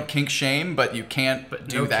 We don't kink shame, but you can't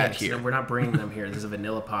do no that kinks. here. We're not bringing them here. This is a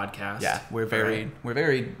vanilla podcast. Yeah, we're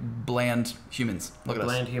very bland humans. Look at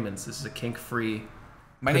Bland humans. This is a kink-free.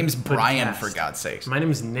 My name's Brian, podcast. for God's sakes. My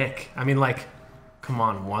name is Nick. I mean, like, come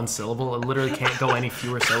on, one syllable. It literally can't go any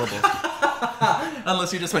fewer syllables.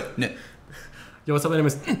 Unless you just went. N. Yo, what's up? My name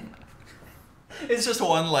is. It's just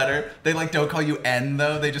one letter. They like don't call you N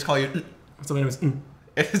though. They just call you. What's up? My name is.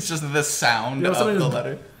 It's just the sound Yo, of something the is-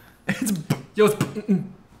 letter. It's. Yo, it's.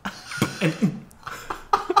 And.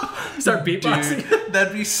 Start beatboxing. Dude,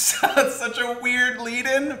 that'd be such a weird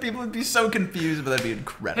lead-in. People would be so confused, but that'd be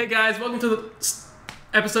incredible. Hey guys, welcome to the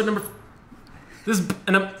episode number. This is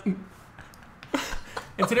and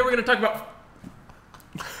today we're gonna talk about.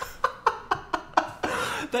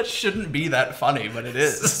 That shouldn't be that funny, but it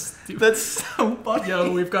is. Stupid. That's so funny.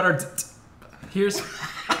 Yo, we've got our. Here's.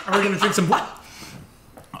 Are we gonna drink some?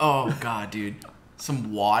 Oh god, dude.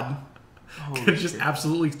 Some wad. Gonna just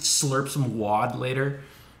absolutely slurp some wad later.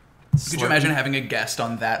 Could you imagine having a guest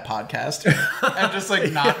on that podcast and just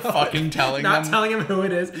like not fucking telling Not them? telling him who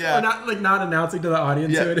it is. Yeah. Or not announcing to the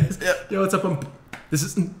audience Yeah. who it is. Yeah. Yo, what's up? This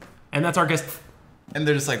is. And that's our guest. And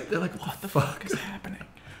they're like, what the fuck is happening?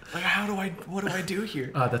 Like, what do I do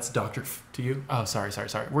here? That's Dr. to you. Oh, sorry.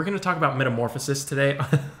 We're going to talk about metamorphosis today.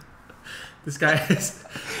 This guy is...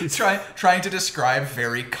 He's trying to describe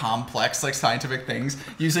very complex, like, scientific things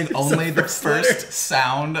using only the first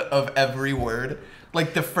sound of every word.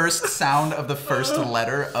 Like, the first sound of the first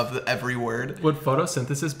letter of every word. Would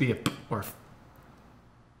photosynthesis be a p or... I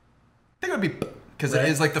think it would be because Right? it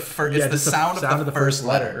is like the first. It's the just sound of the first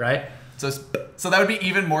letter, right? So that would be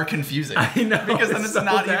even more confusing. I know. Because then it's so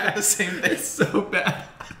not bad. even the same thing. It's so bad.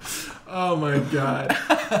 Oh my god.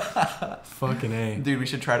 Fucking A. Dude, we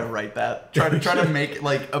should try to write that. Try to make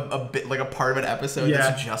like a bit like a part of an episode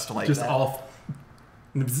that's just like just that. all.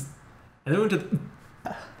 And then we went to.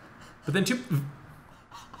 But then two.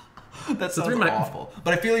 That sounds awful.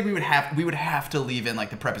 But I feel like we would have to leave in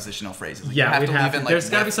like the prepositional phrases. Like, Yeah, you have we'd to have leave to. in like There's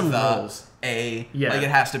gotta be with some the rules. A. Yeah. Like it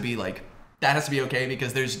has to be like that has to be okay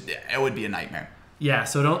because it would be a nightmare. Yeah,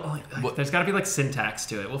 so don't like, there's got to be like syntax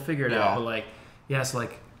to it. We'll figure it out. But like, yeah, so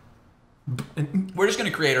like, We're just gonna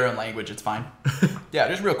create our own language. It's fine. Yeah,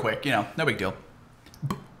 just real quick. You know, no big deal.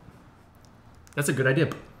 that's a good idea.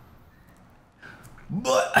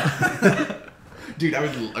 But dude, I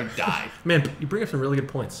would die. Man, you bring up some really good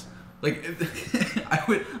points. Like,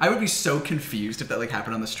 I would be so confused if that like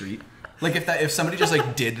happened on the street. Like if somebody just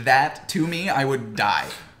like did that to me, I would die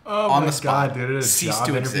on the spot. God, dude, it is a Cease job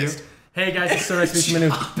to interview. exist. Hey guys, it's so nice to meet you.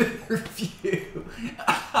 My name's- Interview.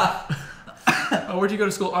 Oh, where'd you go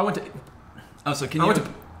to school? I went to. Oh, so can I you? went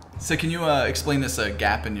to- So can you explain this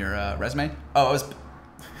gap in your resume? Oh, I was.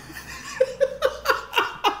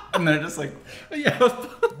 And they're just like, Yeah,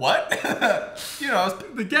 what? You know, I was.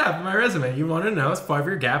 the gap in my resume. You wanted to know? It's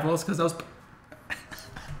 5-year gap. Well, it's because I was.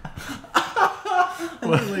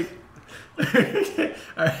 Like,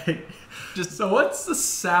 All right. Just so, what's the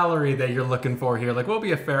salary that you're looking for here? Like, what would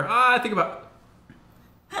be a fair? I think about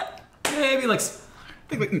maybe like.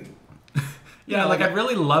 Yeah, like I'd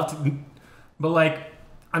really love to, but like,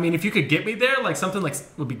 I mean, if you could get me there, like something like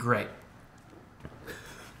would be great.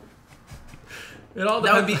 It all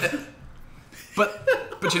that would depends. be.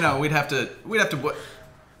 But you know, we'd have to what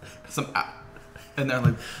some, and they're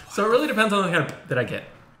like, So it really depends on the kind of that I get.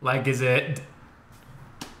 Like, is it?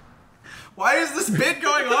 why is this bit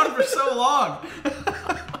going on for so long?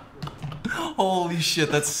 Holy shit,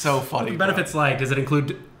 that's so funny. The benefits like, does it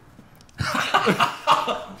include?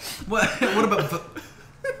 What about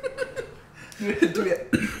do we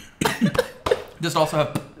just also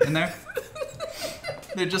have in there?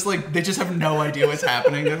 They're just like they just have no idea what's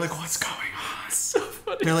happening. They're like, what's going on? So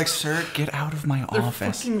funny. They're like, sir, get out of my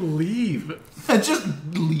office. Fucking leave. Just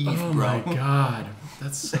leave, Oh bro. my god,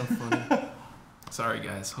 that's so funny. Sorry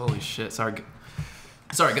guys, holy shit. Sorry,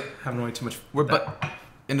 having way too much. We're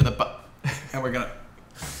into the butt, and we're gonna.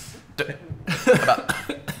 About.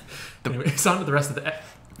 Anyway, it's on to the rest of the.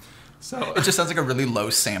 So It just sounds like a really low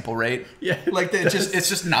sample rate. yeah, Like it's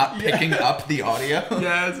just not picking up the audio.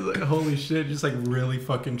 yeah, it's like holy shit, just like really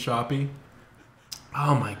fucking choppy.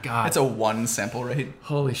 Oh my god, It's a 1 sample rate.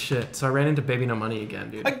 holy shit. So I ran into Baby No Money again,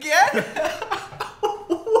 dude. Again?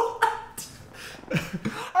 What?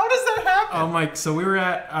 How does that happen? Oh my, so we were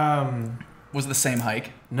at Was it the same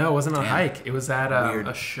hike? no, it wasn't a Damn. hike. It was at Weird.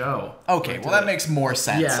 a show. Okay, Like, well that makes more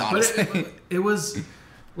sense, yeah, honestly. but it was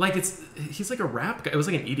like he's like a rap guy. It was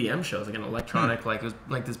like an EDM show. It was like an electronic, like it was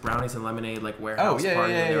like this brownies and lemonade like warehouse yeah,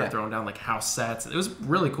 party. yeah, and they yeah. were throwing down like house sets. It was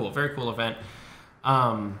really cool, very cool event.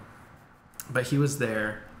 But he was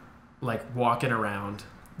there, like walking around,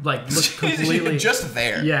 like looked completely just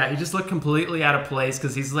there. Yeah, he just looked completely out of place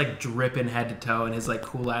because he's like dripping head to toe in his like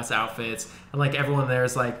cool ass outfits, and like everyone there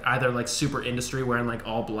is like either like super industry wearing like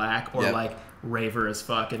all black or Yep. like raver as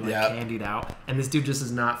fuck and like Yep. candied out, and this dude just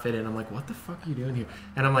does not fit in. I'm like, what the fuck are you doing here?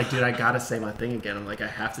 And I'm like, dude, I gotta say my thing again. I'm like, I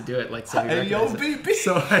have to do it. Like, so he Hey, yo, recognizes it. baby.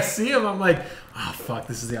 So I see him. I'm like, oh fuck,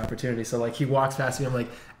 this is the opportunity. So like he walks past me. I'm like,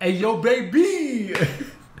 hey, yo, baby.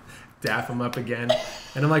 Daff him up again,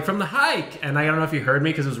 and I'm like, from the hike, and I don't know if you heard me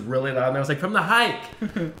because it was really loud, and I was like, from the hike.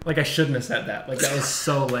 Like I shouldn't have said that. Like that was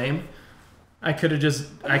so lame. I could have just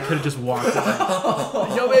walked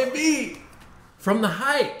away. Yo, baby, from the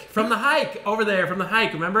hike over there, from the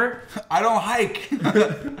hike. Remember? I don't hike.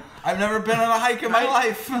 I've never been on a hike in my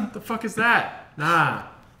life. What the fuck is that? Nah,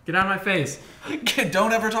 get out of my face.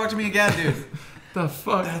 Don't ever talk to me again, dude. The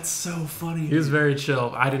fuck. That's so funny. He was very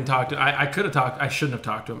chill. I didn't talk to. I could have talked. I shouldn't have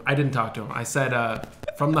talked to him. I didn't talk to him. I said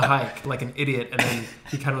from the hike like an idiot, and then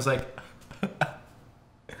he kind of was like.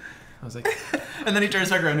 I was like, And then he turns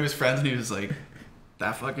back around to his friends and he was like,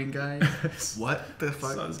 that fucking guy? What the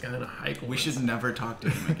fuck? saw this guy on a hike. We should never talk to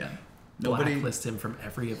him again. Nobody. blacklist him from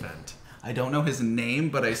every event. I don't know his name,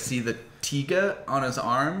 but I see the Tiga on his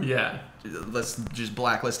arm. Yeah. Let's just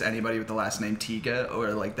blacklist anybody with the last name Tiga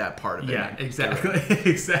or like that part of it. Yeah. Exactly.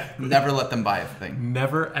 Exactly. Never let them buy a thing.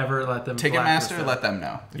 Never ever let them. blacklist Ticketmaster, him. let them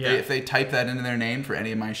know. Yeah. If they type that into their name for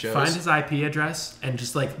any of my shows. Find his IP address and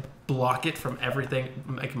just like block it from everything.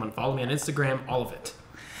 Make him unfollow me on Instagram. All of it.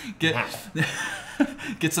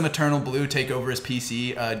 Get some Eternal Blue, take over his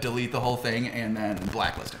PC, delete the whole thing, and then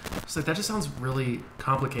blacklist him. It's like that just sounds really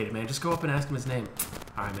complicated, man. Just go up and ask him his name.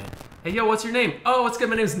 All right, man. Hey, yo, what's your name? Oh, what's good?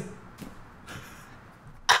 My name's.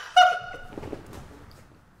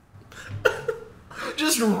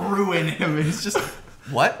 Just ruin him. It's just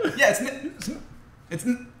what? Yeah, it's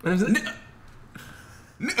My name's.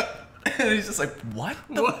 and he's just like, what?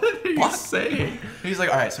 The What are you fuck? saying? He's like,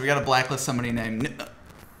 all right, so we got to blacklist somebody named. And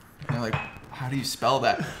they're like, how do you spell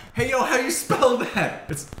that? Hey, yo, how do you spell that?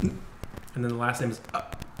 It's. And then the last name is.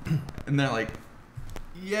 And they're like,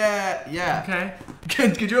 yeah. Okay.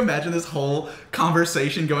 Could you imagine this whole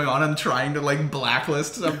conversation going on and trying to like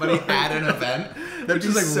blacklist somebody at an event? That'd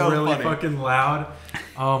Just be like so really funny. fucking loud.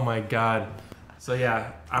 Oh my god. So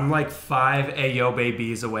yeah, I'm like 5 Ayo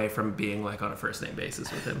babies away from being like on a first name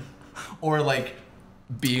basis with him, Or like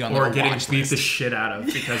being on or the getting watch beat list. the shit out of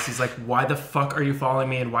because he's like, why the fuck are you following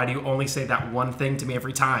me and why do you only say that one thing to me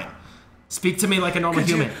every time? Speak to me like a normal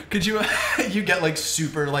human. Could you you get like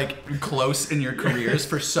super like close in your careers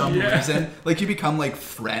for some Yeah. reason? Like you become like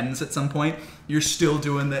friends at some point. You're still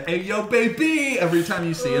doing the "Hey yo baby" every time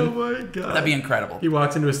you see him. my god. That'd be incredible. He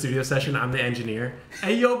walks into a studio session. I'm the engineer.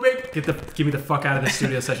 Hey yo, babe, give me the fuck out of the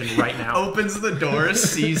studio session right now. Opens the door,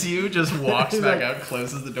 sees you, just walks He's back like, out,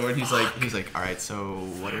 closes the door, and he's like, all right, so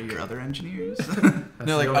what are your other engineers? That's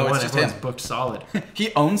They're like, the only oh, one. it's just Everyone's him. booked solid.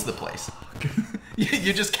 He owns the place.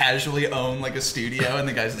 You just casually own like a studio, and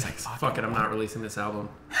the guy's just like, Fuck it, I'm not releasing this album.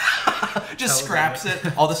 just Tell scraps them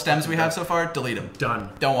it. All the stems we have so far, delete them. Done.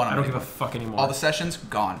 Don't want I them don't give a anymore. fuck anymore. All the sessions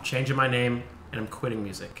gone. Changing my name and I'm quitting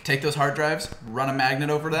music. Take those hard drives, run a magnet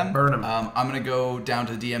over them, Burn 'em. I'm gonna go down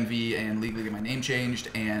to the DMV and legally get my name changed,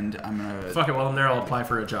 and I'm gonna. Fuck it, while I'm there, I'll apply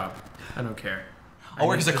for a job. I don't care. I'll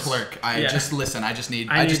work as a just- clerk. I yeah. just listen. I just need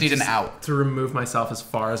an out. To remove myself as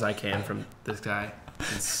far as I can from this guy.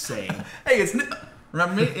 Insane. Hey, it's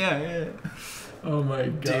remember me? Yeah. Oh my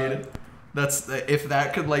god. Dude, that's if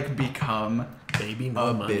that could like become Baby, no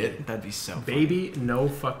a money. bit, that'd be so funny. Baby, no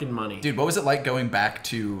fucking money. Dude, what was it like going back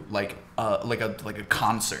to like a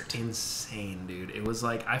concert? Insane, dude. It was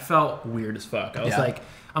like I felt weird as fuck. I was Yeah. like,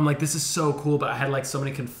 I'm like, this is so cool, but I had like so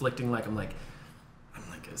many conflicting. Like, I'm like,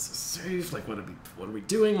 is this safe? Like, what are we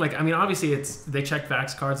doing? Like, I mean, obviously, they check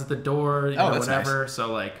vax cards at the door, you know, that's whatever.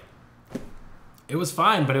 So like, It was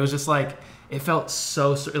fine, but it was just like it felt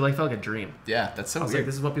it like felt like a dream. Yeah, that's so I was weird. like,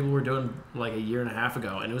 this is what people were doing like a year and a half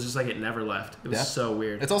ago, and it was just like it never left. It was so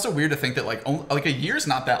weird. It's also weird to think that like a year's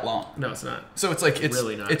not that long. No, it's not. So it's like it's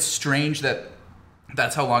really not. It's strange that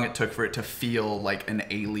that's how long it took for it to feel like an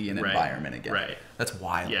alien environment again. Right. That's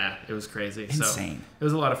wild. Yeah, it was crazy. Insane. So, it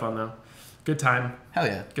was a lot of fun though. Good time. Hell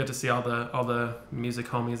yeah. Good to see all the music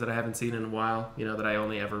homies that I haven't seen in a while. You know, that I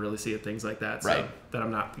only ever really see at things like that. So Right. that I'm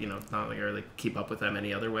not, not like I really keep up with them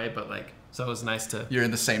any other way. But like, so it was nice to. You're in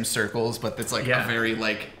the same circles, but it's like a very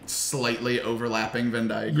like slightly overlapping Venn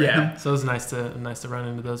diagram. Yeah. So it was nice to run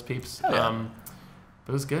into those peeps. Hell yeah.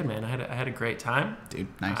 But it was good, man. I had a great time. Dude,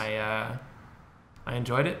 nice. I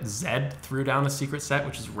enjoyed it. Zed threw down a secret set,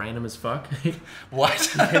 which is random as fuck. What?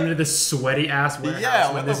 He came into this sweaty ass warehouse Yeah,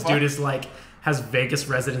 where what the this fuck? dude is like has Vegas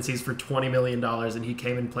residencies for $20 million, and he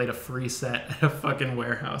came and played a free set at a fucking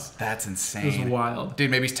warehouse. That's insane. It was wild.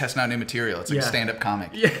 Dude, maybe he's testing out new material. It's like Yeah. stand-up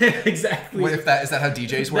comic. Yeah, exactly. What if is that how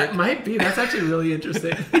DJs work? That might be. That's actually really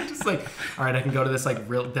interesting. Just like, all right, I can go to this like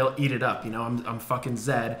real. They'll eat it up. I'm fucking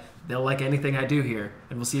Zed. They'll like anything I do here,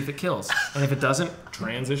 and we'll see if it kills. And if it doesn't,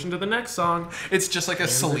 transition to the next song. It's just like a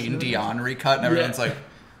Celine to the Dion recut, and everyone's like,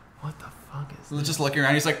 What the fuck is this? just looking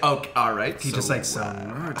around. He's like, oh, all right. He just like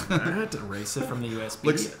erase it from the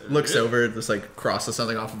USB. Looks over, just like crosses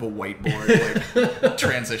something off of a whiteboard, like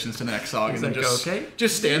transitions to the next song, He's and then like, just okay.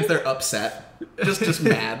 just stands there upset, just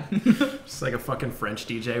mad. Just like a fucking French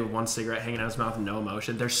DJ with one cigarette hanging out his mouth, no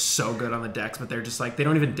emotion. They're so good on the decks, but they're just like they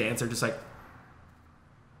don't even dance. They're just like.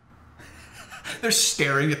 They're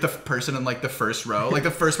staring at the person in like the first row, like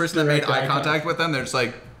the first person that made eye contact with them. They're just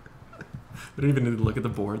like, They don't even need to look at the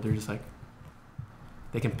board. They're just like,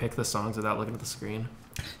 they can pick the songs without looking at the screen.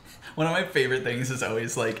 one of my favorite things is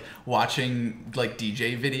always like watching like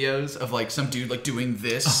DJ videos of like some dude like doing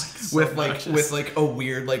this with like a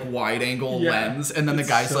weird like wide angle lens, and then the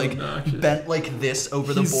guy's so like obnoxious. bent like this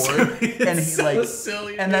over the board, and he so like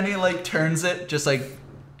silly, and then he like turns it just like.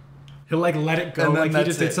 He'll like let it go, And then like he that's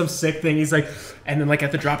just did it. some sick thing. He's like, and then like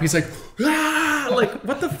at the drop, he's like, ah! Like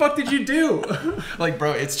what the fuck did you do? Like,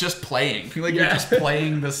 bro, it's just playing. Like, you're Yeah. just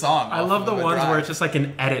playing the song. I off love of the a ones drive. where it's just like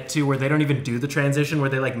an edit too, where they don't even do the transition, where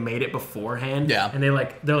they like made it beforehand. Yeah. And they're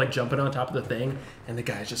like jumping on top of the thing, and the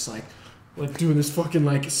guy's just like doing this fucking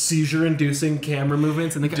like seizure-inducing camera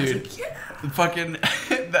movements, and the guy's Dude. like, yeah. Fucking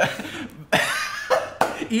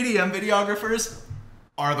EDM videographers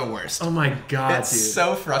are the worst. Oh my god, It's dude.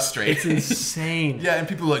 so frustrating. It's insane. Yeah, and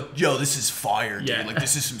people are like, yo, this is fire, dude. Yeah. Like,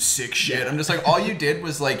 this is some sick shit. Yeah. I'm just like, all you did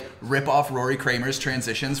was, like, rip off Rory Kramer's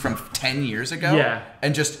transitions from 10 years ago. Yeah.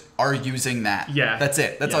 And just are using that. Yeah. That's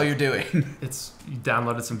it. That's Yeah. all you're doing. You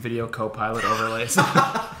downloaded some video Copilot overlays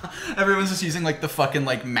Everyone's just using, like, the fucking,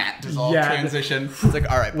 like, matte dissolve Yeah. transition. It's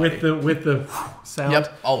like, all right, buddy. with the sound.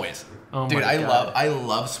 Yep, always. Oh Dude, my God. I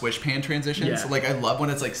love swish pan transitions. Yeah. Like, I love when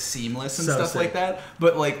it's like seamless and So stuff sick. like that.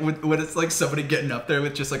 But like when it's like somebody getting up there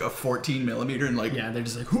with just like a 14 millimeter and like Yeah, they're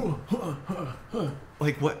just like,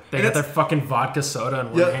 like what? they And got their it's- fucking vodka soda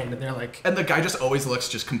in one Yeah. hand, and they're like, and the guy just always looks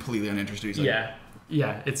just completely uninterested. He's like,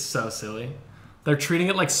 yeah, it's so silly. They're treating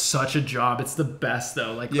it like such a job. It's the best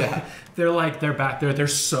though. Like, Yeah. they're back there. They're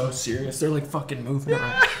so serious. They're like fucking moving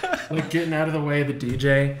around, like getting out of the way of the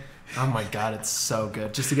DJ. Oh my god, it's so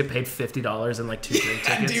good. Just to get paid $50 and like 2 drink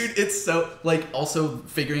tickets. dude, it's so like also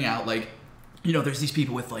figuring out like, you know, there's these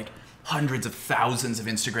people with like hundreds of thousands of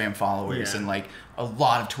Instagram followers Yeah. and like a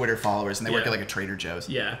lot of Twitter followers, and they work Yeah. at like a Trader Joe's.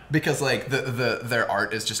 Yeah. Because like their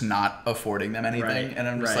art is just not affording them anything, Right, and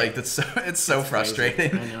I'm just right. like it's so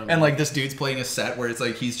frustrating. I know, man. And like this dude's playing a set where it's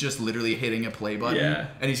like he's just literally hitting a play button, Yeah.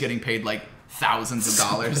 and he's getting paid like thousands of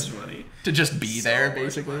dollars much money. to just be there. much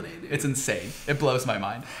Basically, money, dude. it's insane. It blows my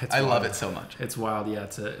mind. It's I love wild. it so much. It's wild. Yeah,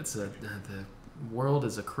 the world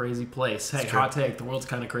is a crazy place. Hey, true. hot take. The world's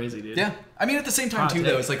kind of crazy, dude. Yeah, I mean at the same time Hot too though,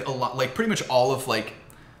 take. it's like a lot, like pretty much all of like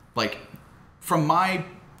from my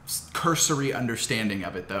cursory understanding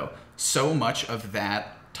of it though, so much of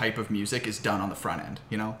that type of music is done on the front end,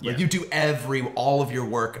 you know? Like Yeah. you do all of your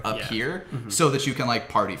work up Yeah. here so that you can like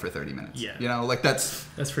party for 30 minutes. Yeah. You know, like that's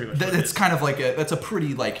That's pretty much what it that's is. kind of like that's a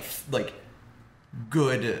pretty like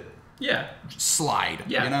good Yeah. slide.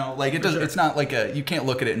 Yeah, You know? Like it for does sure. it's not like you can't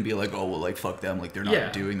look at it and be like, oh well, like fuck them, like they're not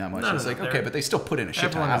Yeah. doing that much. No, It's no, like, no, okay, they're- but they still put in a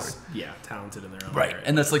shit ton of Everyone hours. is, talented in their own Right, way.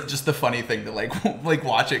 and that's like just the funny thing to like like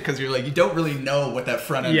watch it because you're like you don't really know what that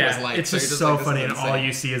front end was like. it's so just you're so like, this is funny, and all insane.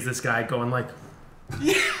 you see is this guy going like,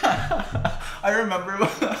 I remember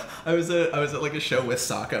I was at like a show with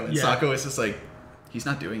Sako, and Yeah. Sako was just like, he's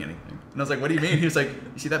not doing anything, and I was like, what do you mean? He was like,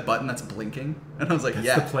 you see that button that's blinking? And I was like,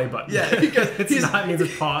 yeah, the play button. Yeah, because it's not, it means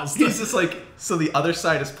it's paused. he's just like, so the other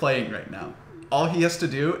side is playing right now. all he has to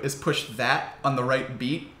do is push that on the right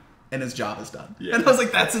beat, and his job is done. Yeah. And I was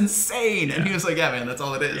like, that's insane. Yeah. And he was like, yeah, man, that's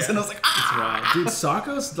all it is. Yeah. And I was like, ah! It's right. Dude,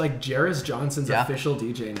 Socko's like Jairus Johnson's official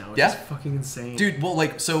DJ now. It's fucking insane. Dude, well,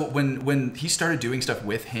 like, so when he started doing stuff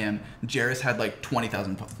with him, Jairus had like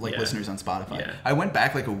 20,000 listeners on Spotify. Yeah. I went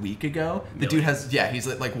back like a week ago. The dude has, he's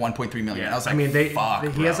at like 1.3 million. Yeah. I was like,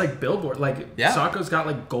 he has like Billboard. Like, Socko's got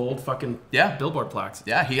like gold fucking Billboard plaques.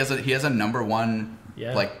 Yeah, he has a number one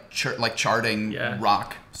charting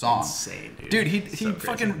rock song. Insane, dude. Dude, he so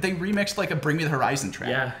fucking they remixed like a Bring Me the Horizon track.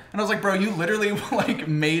 Yeah. And I was like, bro, you literally like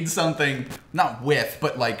made something not with,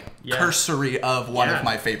 but like cursory of one of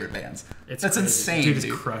my favorite bands. That's crazy. Insane, dude.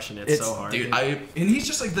 He's crushing it so hard. Dude, and he's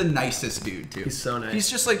just like the nicest dude too. He's so nice. He's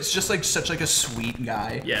just like such like a sweet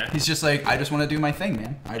guy. Yeah. He's just like, I just want to do my thing,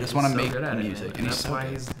 man. I just want to make music. And that's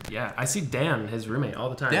why I see Dan, his roommate, all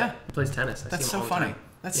the time. Yeah. He plays tennis. That's so funny.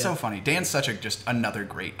 That's so funny. Dan's such just another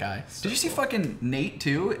great guy. So did you see fucking Nate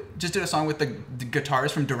too? Just did a song with the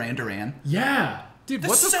guitars from Duran Duran. Yeah, dude,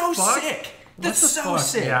 that's so sick. That's so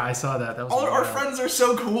sick. Yeah, I saw that. That was all our friends are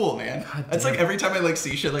so cool, man. It's like every time I like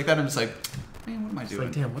see shit like that, I'm just like, man, what am I doing?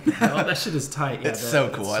 Like, damn, what the hell? That shit is tight. It's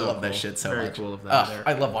so cool. I love that shit so much. Very cool of that.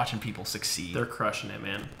 I love watching people succeed. They're crushing it,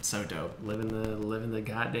 man. So dope. Living the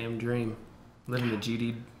goddamn dream. Living the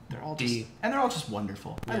GD. They're all just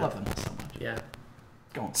wonderful. I love them all so much. Yeah.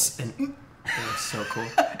 Go on. They're so cool.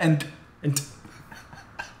 and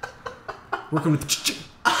working with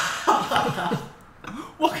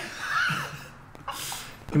what?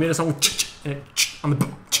 He made a song with on the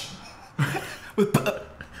with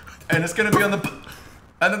and it's gonna be on the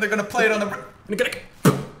and then they're gonna play it on the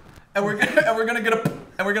and we're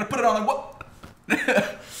gonna put it on the what?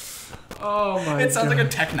 Oh my god. It sounds like a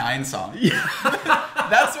Tech 9 song. Yeah.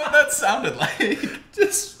 That's what that sounded like.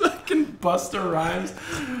 Just fucking Busta Rhymes.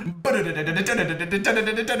 But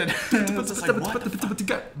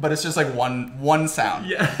it's just like one sound.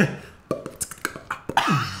 Yeah.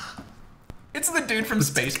 It's the dude from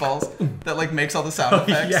Spaceballs that like makes all the sound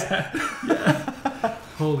effects. Yeah.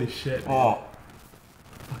 Holy shit. Man. Oh.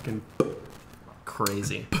 Fucking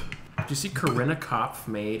crazy. Did you see Corinna Kopf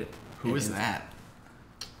made? Who is that?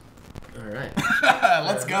 All right.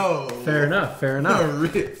 Let's go. Fair enough.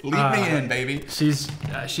 Lead me in, baby. She's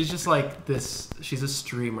just like this. She's a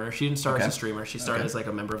streamer. She didn't start as a streamer. She started as like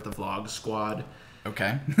a member of the Vlog Squad.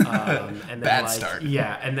 Okay. And then Bad start.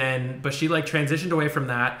 Yeah, and then but she like transitioned away from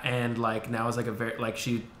that and like now is like a very like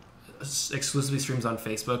she exclusively streams on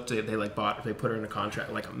Facebook. They put her in a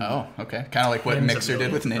contract like okay, kind of like what Mixer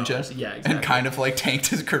did with Ninja. Yeah, exactly. And kind of like tanked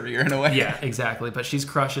his career in a way. Yeah, exactly. But she's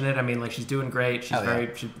crushing it. I mean, like she's doing great. She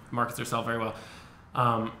markets herself very well.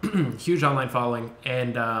 Huge online following,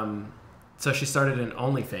 and so she started an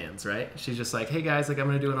OnlyFans. Right? She's just like, hey guys, like I'm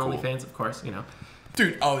gonna do an OnlyFans, of course, you know.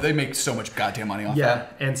 Dude, they make so much goddamn money off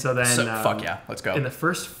that. Yeah, and so then fuck yeah, let's go. In the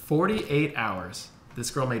first 48 hours, this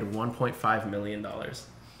girl made $1.5 million.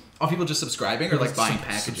 Oh, people just subscribing or like buying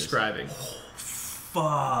packages? Subscribing.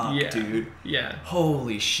 Fuck, dude. Yeah.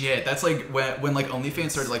 Holy shit. That's like when like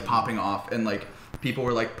OnlyFans started like popping off and like people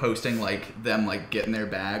were like posting like them like getting their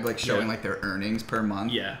bag, like showing like their earnings per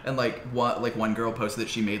month. Yeah. And like one girl posted that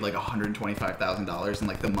she made like $125,000 in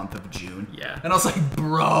like the month of June. Yeah. And I was like,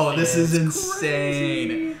 bro, this is insane.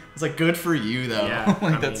 Crazy. It's like good for you though.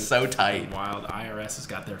 Yeah. That's so tight. Wild. IRS has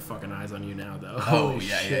got their fucking eyes on you now though. Oh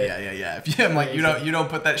yeah. If I'm like you don't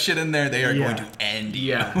put that shit in there, they are going to end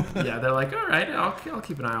you. Yeah. They're like, all right, I'll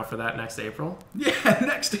keep an eye out for that next April. Yeah,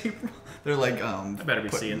 next April. They're like, I better be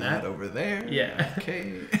seeing that over there. Yeah.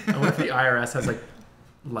 Okay. I wonder if the IRS has like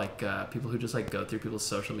people who just like go through people's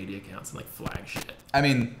social media accounts and like flag shit. I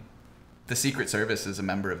mean, the Secret Service is a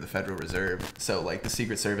member of the Federal Reserve, so like the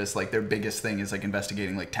Secret Service, like their biggest thing is like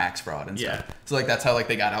investigating like tax fraud and stuff. So like that's how like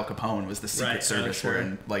they got Al Capone was the Secret Service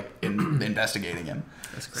were investigating him.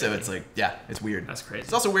 That's crazy. So it's like it's weird. That's crazy.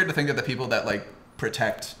 It's also weird to think that the people that like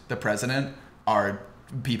protect the president are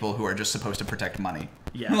people who are just supposed to protect money.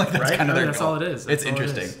 Yeah, like that's kind of their that's goal. all it is. It's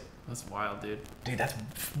interesting. That's wild, dude. Dude, that's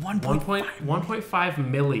 1.5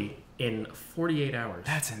 milli in 48 hours.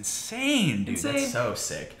 That's insane, dude. Insane. That's so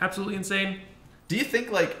sick. Absolutely insane. Do you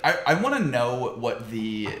think like I want to know what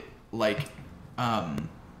the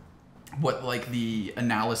the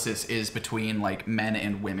analysis is between like men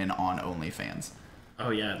and women on OnlyFans? Oh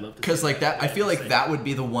yeah, I'd love to. Because like that, I feel like that would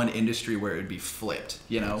be the one industry where it would be flipped,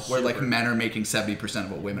 you know, where like men are making 70%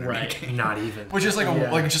 of what women are making. Not even. Which is like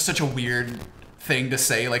like just such a weird thing to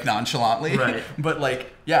say like nonchalantly. Right. But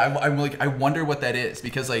like, yeah, I'm like, I wonder what that is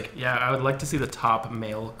because like, Yeah, I would like to see the top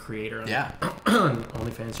male creator on on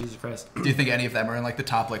OnlyFans. Jesus Christ. do you think any of them are in like the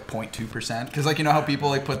top like 0.2%? Because like, you know how people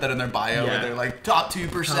like put that in their bio where they're like top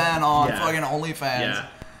 2% on fucking OnlyFans. Yeah.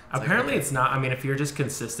 Apparently it's not. I mean, if you're just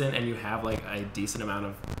consistent and you have like a decent amount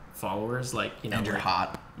of followers, like, you know, And you're like,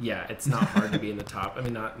 hot. Yeah, it's not hard to be in the top. I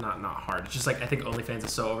mean, not hard. It's just like I think OnlyFans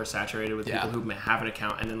is so oversaturated with people who have an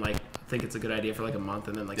account and then like think it's a good idea for like a month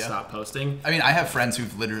and then like stop posting. I mean, I have friends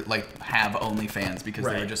who've literally like have OnlyFans because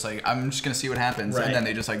they were just like, I'm just gonna see what happens, and then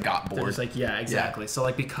they just like got bored. They're just like, yeah, exactly. So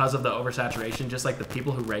like because of the oversaturation, just like the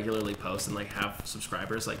people who regularly post and like have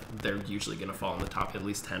subscribers, like they're usually gonna fall in the top at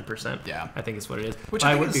least 10%. Yeah, I think is what it is. Which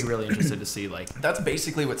I would be really interested to see like. That's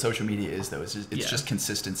basically what social media is, though. It's just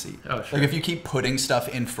consistency. Oh, sure. Like if you keep putting stuff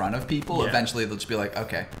in front of people, eventually they'll just be like,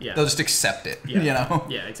 okay, they'll just accept it. Yeah. You know?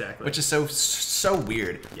 Yeah, exactly. Which is so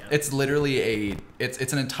weird. Yeah. It's literally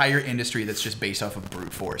it's an entire industry that's just based off of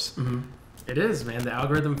brute force. Mm-hmm. It is, man. The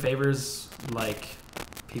algorithm favors like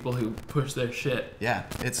people who push their shit. Yeah,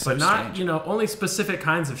 it's but so not strange. you know only specific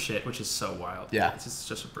kinds of shit, which is so wild. Yeah, it's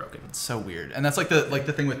just broken. It's so weird, and that's like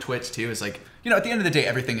the thing with Twitch too is like, you know, at the end of the day,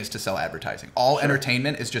 everything is to sell advertising. All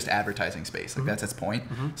entertainment is just advertising space. Like that's its point.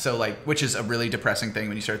 So like, which is a really depressing thing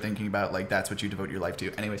when you start thinking about like that's what you devote your life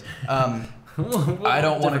to. Anyways, I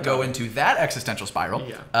don't want to go into that existential spiral.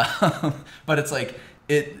 Yeah. But it's like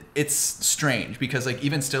it's strange because like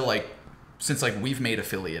even still like since like we've made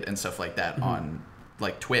affiliate and stuff like that on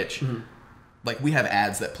like Twitch. Like we have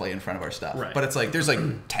ads that play in front of our stuff, but it's like there's like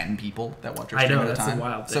 10 people that watch our stream at a time. A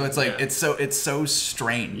wild thing. So it's like it's so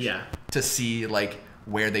strange to see like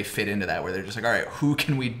where they fit into that, where they're just like, all right, who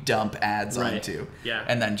can we dump ads onto? Yeah,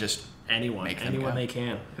 and then just anyone they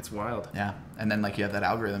can. It's wild. Yeah, and then like you have that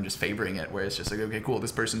algorithm just favoring it, where it's just like, okay, cool,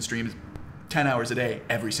 this person streams 10 hours a day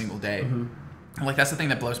every single day. And like that's the thing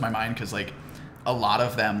that blows my mind because like a lot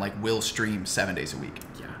of them like will stream 7 days a week.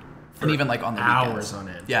 Yeah, and even like on the hours weekends. on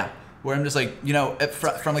end. Yeah. Where I'm just like, you know,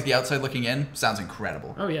 from like the outside looking in, sounds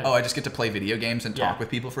incredible. Oh, yeah. Oh, I just get to play video games and talk with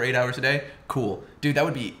people for 8 hours a day? Cool. Dude, that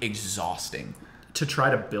would be exhausting. To try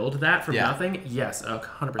to build that from nothing? Yes,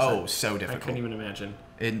 100%. Oh, so difficult. I couldn't even imagine.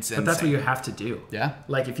 It's but that's what you have to do. Yeah.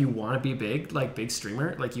 Like, if you want to be big, like big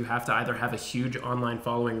streamer, like you have to either have a huge online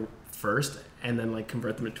following first and then like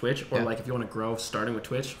convert them to Twitch, or like if you want to grow starting with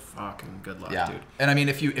Twitch, fucking good luck, dude. And I mean,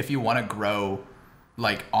 if you want to grow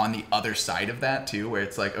like on the other side of that too, where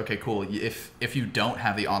it's like, okay, cool, if you don't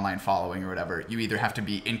have the online following or whatever, you either have to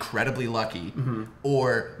be incredibly lucky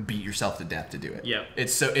or beat yourself to death to do it. Yeah,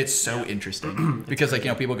 it's so interesting because like, you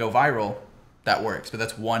know, people go viral, that works, but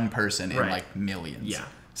that's one person in like millions. Yeah,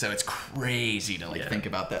 so it's crazy to like think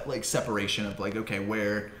about that like separation of like, okay,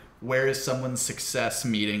 where is someone's success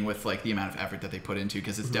meeting with like the amount of effort that they put into,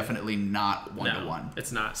 because it's definitely not one-to-one.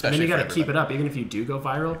 It's not. Especially and then you got to keep everybody. it up. Even if you do go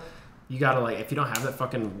viral, you got to like, if you don't have that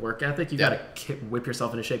fucking work ethic, you got to whip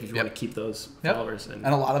yourself into shape if you want to keep those followers. And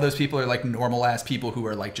a lot of those people are like normal ass people who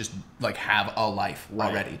are like just like have a life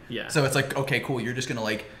already. Yeah. So it's like, okay, cool, you're just gonna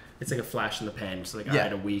like, it's like a flash in the pan. Just like, all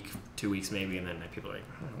right, a week, 2 weeks maybe, and then people are like,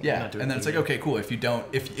 and then it's like, okay, cool. If you don't,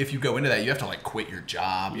 if you go into that, you have to like quit your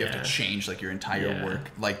job. You have to change like your entire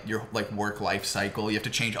work life cycle. You have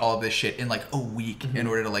to change all of this shit in like a week in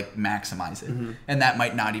order to like maximize it. And that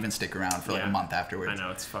might not even stick around for like a month afterwards. I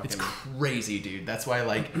know, it's crazy, dude. That's why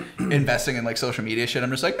like investing in like social media shit,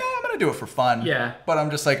 I'm just like, nah, I'm gonna do it for fun. Yeah. But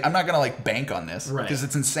I'm just like, I'm not gonna like bank on this because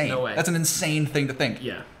it's insane. No way. That's an insane thing to think.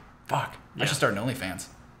 Yeah. Fuck. I should start an OnlyFans.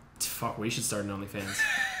 Fuck, we should start an OnlyFans.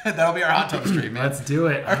 That'll be our hot tub stream, man. Let's do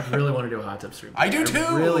it. I really want to do a hot tub stream. I do too.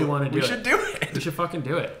 I really want to do it. We should do it. We should fucking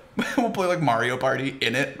do it. We'll play like Mario Party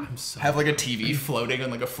in it. Have like a TV floating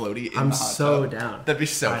on like a floaty in the hot tub. I'm so down. That'd be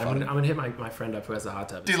so fun. I'm gonna hit my friend up who has a hot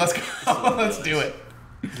tub. Dude, let's go. Let's do it.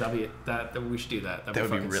 That'd be that. We should do that.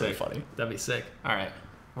 That would be really funny. That'd be sick. All right.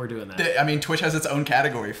 We're doing that. I mean, Twitch has its own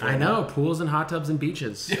category for it. I know, pools and hot tubs and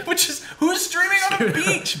beaches. Yeah, which is, who's streaming on a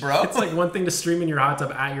beach, bro? It's like one thing to stream in your hot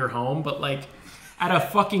tub at your home, but like at a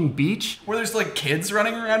fucking beach where there's like kids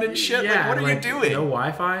running around and shit. Yeah, like, what are you doing? No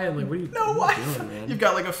Wi-Fi and like, what are you doing, man? You've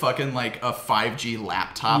got like a fucking like a 5G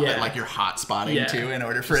laptop that like you're hotspotting to in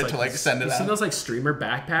order for it to like send it out. You see those like streamer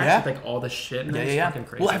backpacks with like all the shit in it? It's fucking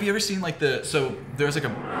crazy. Well, have you ever seen like so there's like a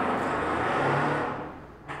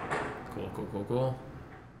cool.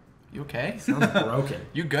 You okay? Sounds broken.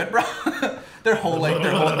 You good, bro? their whole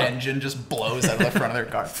engine just blows out of the front of their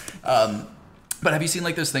car. But have you seen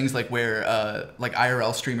like those things like where like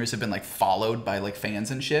IRL streamers have been like followed by like fans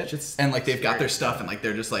and shit, and like they've got their stuff and like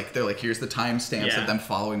they're like here's the timestamps of them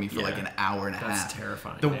following me for like an hour and a half. That's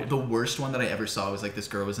terrifying. The worst one that I ever saw was like this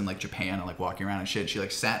girl was in like Japan and like walking around and shit. She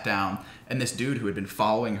like sat down and this dude who had been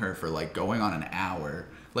following her for like going on an hour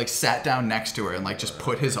like sat down next to her and like just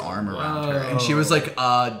put his arm around her, and she was like,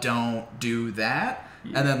 don't do that.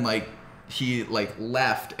 And then like he like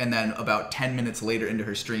left, and then about 10 minutes later into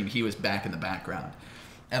her stream he was back in the background,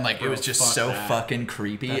 and like it was just so fucking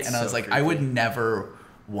creepy. And I was like, I would never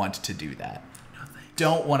want to do that. No thanks.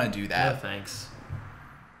 Don't want to do that. No thanks.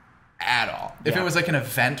 At all. If it was like an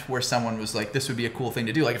event where someone was like, this would be a cool thing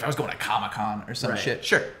to do, like if I was going to Comic-Con or some shit,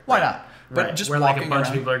 sure, why not? But just where like a bunch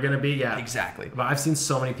of people are gonna be, exactly. But I've seen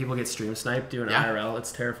so many people get stream sniped doing IRL.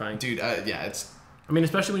 It's terrifying, dude. It's. I mean,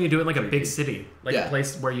 especially when you do it in like a big city, like a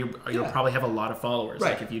place where you'll probably have a lot of followers.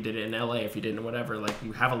 Right. Like if you did it in LA, if you did it in whatever, like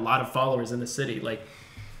you have a lot of followers in the city. Like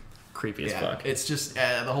creepy as fuck. It's just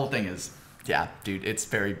the whole thing is, dude. It's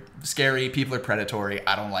very scary. People are predatory.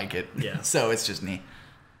 I don't like it. Yeah. So it's just me.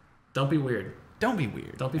 Don't be weird. Don't be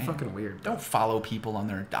weird. Don't be fucking weird. Don't follow people on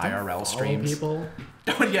their IRL streams. People.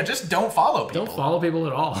 Just don't follow people. Don't follow people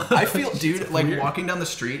at all. I feel, dude, like weird. Walking down the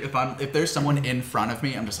street, if there's someone in front of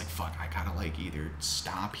me, I'm just like, fuck, I gotta like either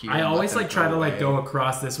stop here. I always like try to like go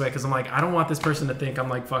across this way because I'm like, I don't want this person to think I'm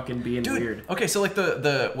like fucking being weird. Okay, so like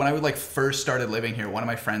the when I would like first started living here, one of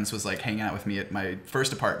my friends was like hanging out with me at my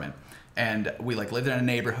first apartment. And we like lived in a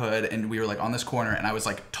neighborhood, and we were like on this corner, and I was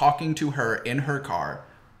like talking to her in her car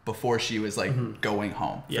before she was like going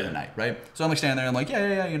home for the night, right? So I'm like standing there and I'm like,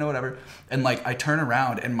 yeah, you know, whatever. And like I turn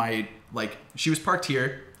around and my like she was parked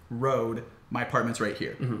here, road, my apartment's right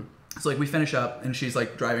here. So like we finish up and she's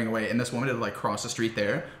like driving away, and this woman had like crossed the street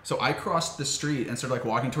there. So I crossed the street and started like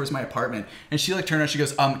walking towards my apartment, and she like turned around, she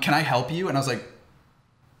goes, can I help you? And I was like,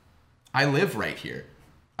 I live right here.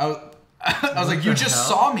 I was like, you just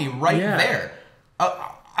saw me right there.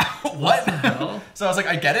 What? The hell? So I was like,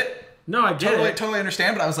 I get it. No, I get it. Totally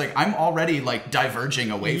understand, but I was like, I'm already like diverging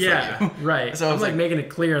away from you. Right. So I was like making it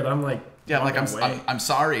clear that I'm like, I'm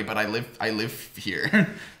sorry, but I live here.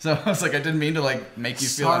 So I was like, I didn't mean to like make you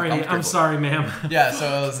feel uncomfortable. I'm sorry, ma'am. Yeah. So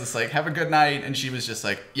I was just like, have a good night, and she was just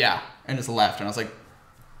like, yeah, and just left, and I was like,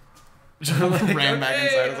 ran back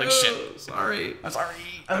inside. I was like, shit, sorry.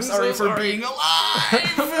 I'm sorry for being alive.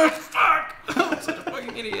 Fuck. I'm such a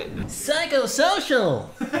fucking idiot. Psychosocial.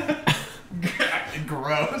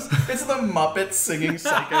 Gross. It's the Muppets singing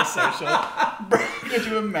Psychosocial. Bro, could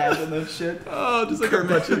you imagine this shit? Oh, just like a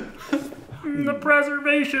bunch of... The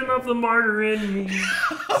preservation of the martyr in me.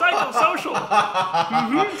 Psychosocial.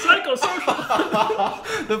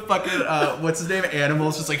 Psychosocial. The fucking, what's his name?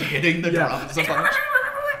 Animals just like hitting the drums.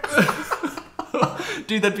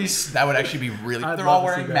 Dude, that would actually be really. They're all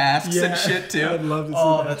wearing masks and shit too. I'd love to see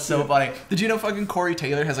that. That's so funny. Did you know fucking Corey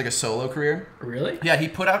Taylor has like a solo career? Really? Yeah, he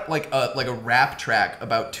put out like a rap track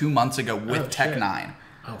about 2 months ago with Tech Nine.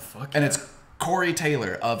 Oh fuck. And it's Corey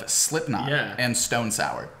Taylor of Slipknot and Stone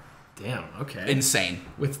Sour. Damn. Okay. Insane.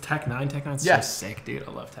 With Tech Nine. Tech Nine's so sick, dude.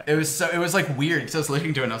 I love Tech Nine. It was like weird because I was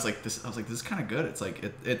listening to it and I was like, this is kind of good. It's like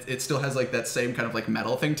it still has like that same kind of like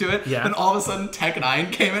metal thing to it. Yeah. And all of a sudden Tech Nine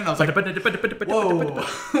came in and I was like, whoa,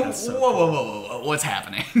 whoa, what's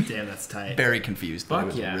happening? Damn, that's tight. Very confused, but it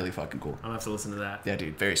was really fucking cool. I'll have to listen to that. Yeah,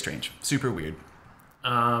 dude. Very strange. Super weird.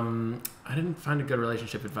 I didn't find a good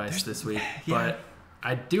relationship advice this week, but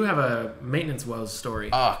I do have a maintenance woes story.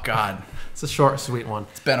 Oh, God. It's a short, sweet one.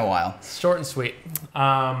 It's been a while. Short and sweet.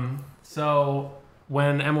 So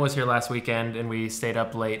when Emma was here last weekend and we stayed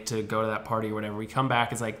up late to go to that party or whatever, we come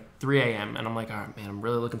back, it's like 3 a.m. And I'm like, all right, man, I'm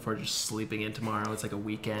really looking forward to just sleeping in tomorrow. It's like a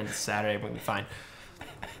weekend. It's Saturday. We're going to be fine.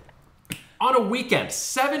 On a weekend,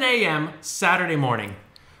 7 a.m. Saturday morning.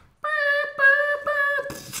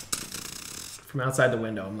 From outside the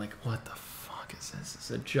window, I'm like, what the fuck is this? It's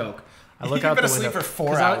a joke. I look out the window. You've been asleep for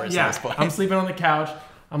 4 hours at this point. I'm sleeping on the couch.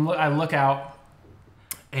 I look out,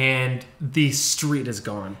 and the street is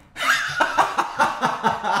gone.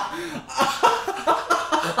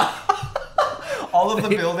 All of the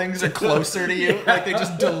buildings are closer to you. Like they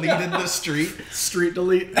just deleted the street. Street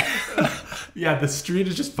delete. Yeah, the street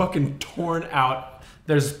is just fucking torn out.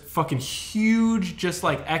 There's fucking huge, just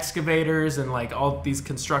like excavators and like all these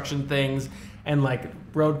construction things and like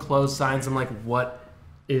road closed signs. I'm like, what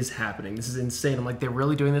is happening? This is insane. I'm like, they're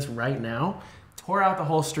really doing this right now? Tore out the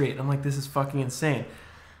whole street. I'm like, this is fucking insane.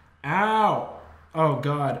 Ow. Oh,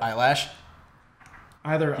 God. Eyelash?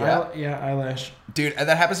 Eyelash. Dude,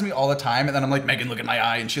 that happens to me all the time. And then I'm like, Megan, look at my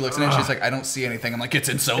eye. And she looks at it and she's like, I don't see anything. I'm like, it's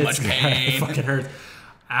in so much pain. It fucking hurts.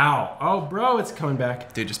 Ow. Oh, bro, it's coming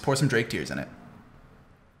back. Dude, just pour some Drake tears in it.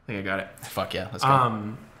 think I got it. Fuck yeah, let's go.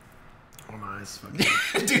 Oh, my eyes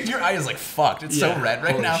fucking... Dude, your eye is like fucked. It's so red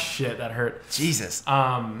right holy now. Shit, that hurt. Jesus. My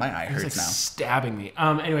eye hurts like now. Stabbing me.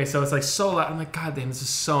 Anyway, so it's like so loud. I'm like, God damn, this is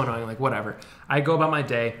so annoying. Like, whatever. I go about my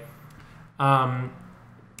day.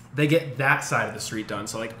 They get that side of the street done,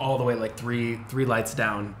 so like all the way like three lights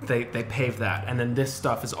down. They pave that, and then this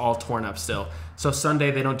stuff is all torn up still. So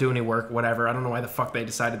Sunday they don't do any work. Whatever. I don't know why the fuck they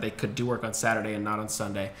decided they could do work on Saturday and not on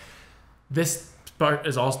Sunday. This part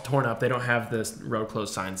is all torn up. They don't have the road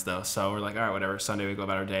closed signs though, so we're like, all right, whatever. Sunday we go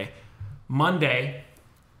about our day. Monday,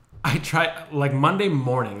 I try like Monday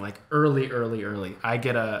morning, like early. I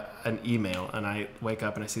get an email, and I wake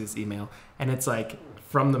up and I see this email, and it's like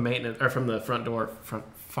from the maintenance or from the front door, from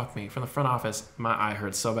the front office. My eye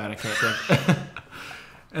hurts so bad I can't think.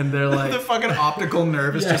 And they're like, the fucking optical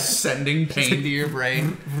nerve is just sending pain to your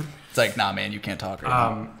brain. It's like, nah, man, you can't talk right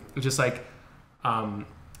now. Just like,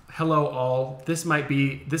 hello all. This might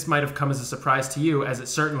have come as a surprise to you, as it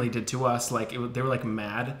certainly did to us. Like they were like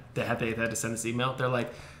mad they had to send this email. They're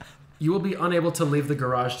like, you will be unable to leave the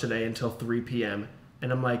garage today until 3 p.m.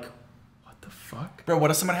 And I'm like, what the fuck? Bro, what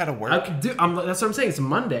if someone had to work? That's what I'm saying. It's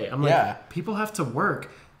Monday. I'm like, people have to work.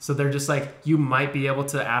 So they're just like, you might be able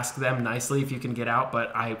to ask them nicely if you can get out,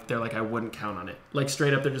 but they're like, I wouldn't count on it. Like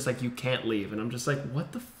straight up, they're just like, you can't leave. And I'm just like,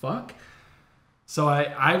 what the fuck? So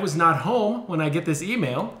I was not home when I get this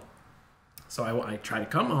email. So I try to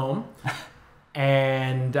come home,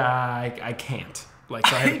 and I can't. Like,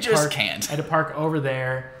 so I can't. I had to park over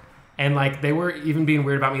there, and like they were even being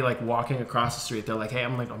weird about me like walking across the street. They're like, hey,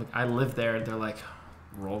 I'm like I live there, and they're like,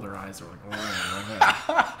 roll their eyes. They're like,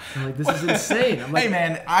 oh, I'm like, this is insane. I'm like, hey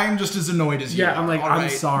man, I'm just as annoyed as you. Yeah, I'm like, all I'm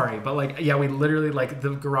right. sorry, but like, yeah, we literally like the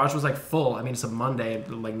garage was like full. I mean, it's a Monday,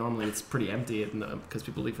 and like normally it's pretty empty because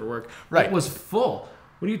people leave for work. Right, it was full.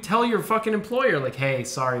 What do you tell your fucking employer? Like, hey,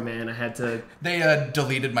 sorry, man, I had to... They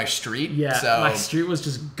deleted my street. Yeah, so... my street was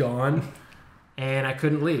just gone, and I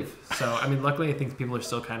couldn't leave. So, I mean, luckily, I think people are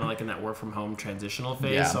still kind of like in that work from home transitional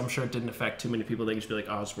phase. Yeah. So I'm sure it didn't affect too many people. They could just be like,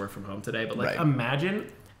 oh, I'll just work from home today. But like,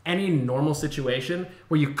 imagine any normal situation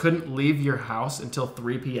where you couldn't leave your house until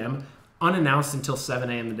 3 p.m., unannounced until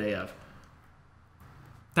 7 a.m. the day of.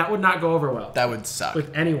 That would not go over well. That would suck.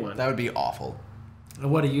 With anyone. That would be awful.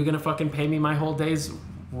 What, are you going to fucking pay me my whole day's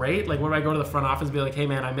rate? Like, what do I go to the front office and be like, hey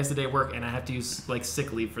man, I missed a day of work and I have to use like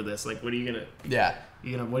sick leave for this? Like, what are you gonna? Yeah.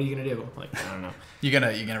 What are you gonna do? Like, I don't know. You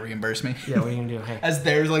gonna reimburse me? Yeah. What are you gonna do? Hey. As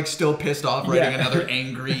they're like still pissed off, writing another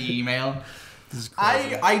angry email. This is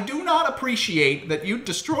crazy. I do not appreciate that you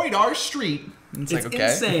destroyed our street. It's like, okay.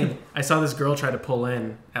 Insane. I saw this girl try to pull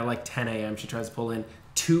in at like 10 a.m. She tries to pull in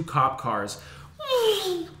 2 cop cars.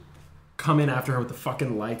 Come in after her with the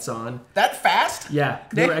fucking lights on. That fast? Yeah.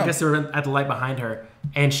 I guess they were at the light behind her.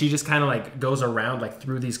 And she just kind of like goes around like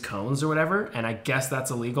through these cones or whatever. And I guess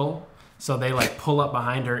that's illegal. So they like pull up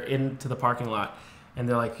behind her into the parking lot. And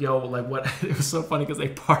they're like, yo, like what? It was so funny because they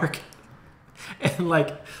park. And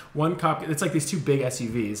like one cop, it's like these 2 big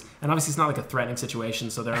SUVs. And obviously it's not like a threatening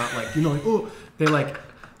situation. So they're not like, like, oh. They like,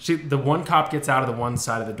 the one cop gets out of the one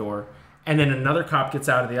side of the door. And then another cop gets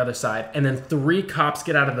out of the other side, and then 3 cops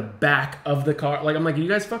get out of the back of the car. Like, I'm like, you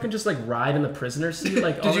guys fucking just like ride in the prisoner's seat,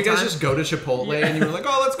 like all the time? Did you guys just go to Chipotle and you were like,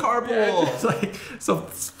 oh, let's carpool? Yeah, it's like, so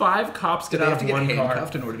 5 cops get out of one car. Do they have to get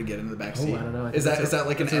handcuffed in order to get into the back seat? Oh, I don't know. Is that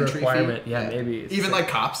like an entry requirement? Fee? Yeah, maybe. Even like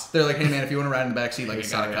cops, they're like, hey man, if you want to ride in the back seat, like,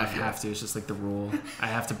 sorry, I have to. It's just like the rule. I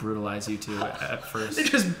have to brutalize you two at first. They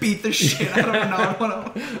just beat the shit out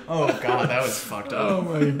of him. Oh god, that was fucked up. Oh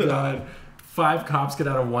my god. 5 cops get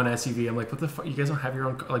out of one SUV. I'm like, what the fuck? You guys don't have your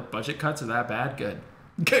own like budget cuts? Are that bad? Good.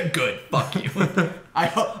 Fuck you. I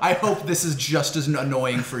hope this is just as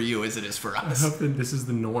annoying for you as it is for us. I hope that this is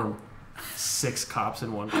the norm. 6 cops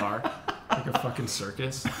in one car, like a fucking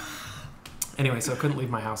circus. Anyway, so I couldn't leave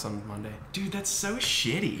my house on Monday. Dude, that's so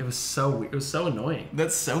shitty. It was so weird. It was so annoying.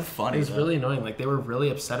 That's so funny. It was really annoying. Like, they were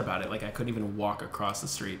really upset about it. Like, I couldn't even walk across the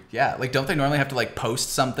street. Yeah, like, don't they normally have to, like,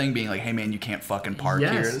 post something being like, hey, man, you can't fucking park here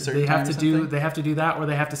at a certain time or something? They have to do that, or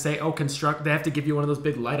they have to say, oh, they have to give you one of those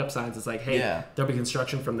big light-up signs. It's like, hey, there'll be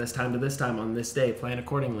construction from this time to this time on this day. Plan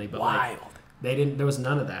accordingly. But, wild. Like, there was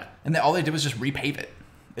none of that. And all they did was just repave it.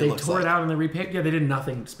 They tore it out and they repaved. Yeah, they did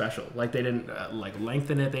nothing special. Like, they didn't like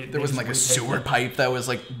lengthen it. There wasn't like a sewer pipe that was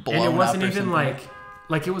like blown up. And it wasn't even like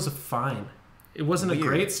it was a fine. It wasn't a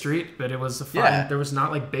great street, but it was a fine. Yeah. There was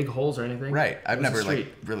not like big holes or anything. Right. I've never like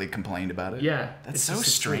really complained about it. Yeah. That's so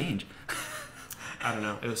strange. I don't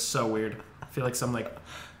know. It was so weird. I feel like some like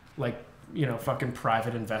fucking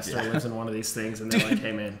private investor lives in one of these things and they're like,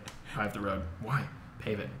 hey man, pave the road. Why?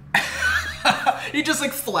 Pave it. He just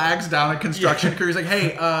like flags down a construction crew. He's like,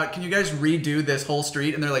 hey, can you guys redo this whole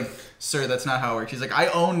street? And they're like, sir, that's not how it works. He's like, I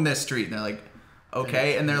own this street. And they're like,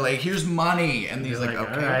 okay. And they're like, here's money. And he's like,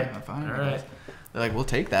 okay, all right, fine. all right. They're like, we'll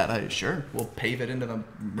take that. Sure, we'll pave it into the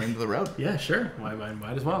road. Yeah, sure.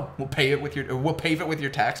 Might as well. We'll pave it with your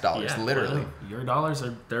tax dollars, literally. Well, your dollars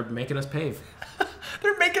they're making us pave.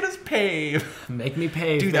 They're making us pave. Make me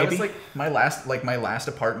pave, dude. baby. That was like my last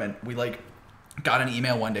apartment. We like got an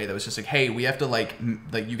email one day that was just like, hey, we have to like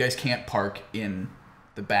you guys can't park in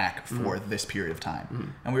the back for this period of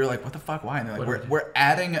time. And we were like, what the fuck? Why? And they're like, we're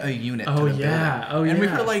adding a unit to the building. And we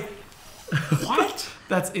were like, what?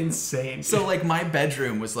 That's insane. So like my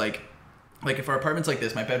bedroom was like if our apartment's like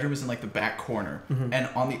this, my bedroom is in like the back corner, and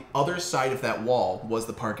on the other side of that wall was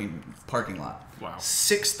the parking lot. Wow.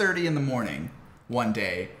 6:30 in the morning one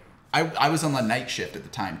day. I was on the night shift at the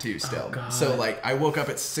time too still. Oh, God. So like I woke up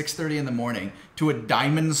at 6:30 in the morning to a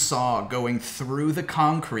diamond saw going through the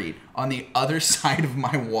concrete on the other side of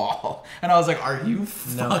my wall. And I was like, are you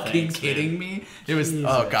fucking kidding me? It was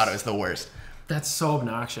oh God, it was the worst. That's so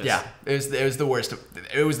obnoxious. Yeah, it was the worst.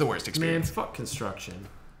 It was the worst experience. Man, fuck construction.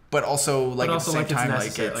 But also, like at the same time,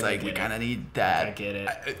 it's we kind of need that. I get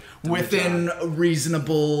it. Within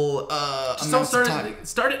reasonable amounts of time.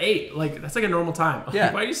 Start at 8. Like that's like a normal time.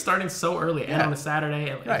 Yeah. Why are you starting so early and on a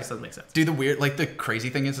Saturday? It just doesn't make sense. Dude, the crazy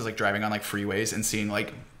thing is like driving on like freeways and seeing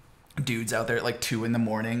like dudes out there at like 2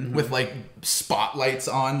 a.m. with like spotlights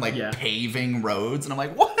on, like paving roads, and I'm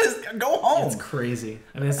like, what is? Go home. It's crazy.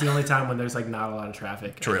 I mean, it's the only time when there's like not a lot of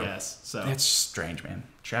traffic. True. I guess. So it's strange, man.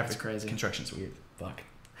 Traffic's crazy. Construction's weird. Fuck.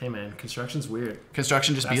 Hey man, construction's weird.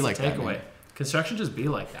 Construction just be like that. Takeaway. Construction just be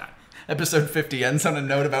like that. Episode 50 ends on a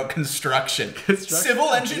note about construction.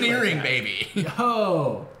 Civil engineering, baby.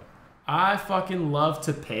 Yo, I fucking love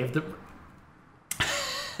to pave the.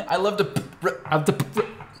 I love to.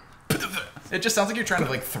 It just sounds like you're trying to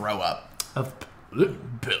like throw up.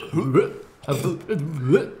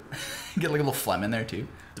 Get like a little phlegm in there too.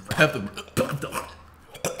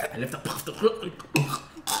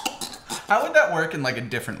 How would that work in like a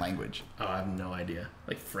different language? Oh, I have no idea.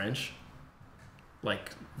 Like French?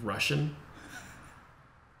 Like Russian?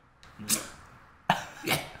 Just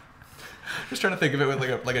trying to think of it with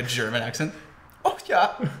like a German accent. Oh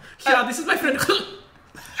yeah. Yeah, this is my friend.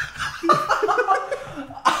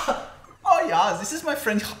 Oh yeah, this is my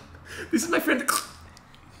friend. This is my friend.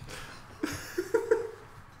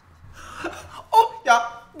 Oh yeah,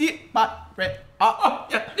 my friend. Oh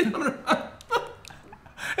yeah.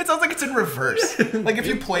 It sounds like it's in reverse. Like if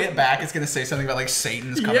you play it back, it's gonna say something about like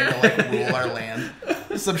Satan's coming to like rule our land,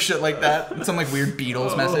 some shit like that. Some like weird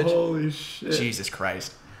Beatles message. Holy shit! Jesus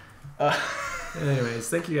Christ. Anyways,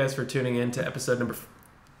 thank you guys for tuning in to episode number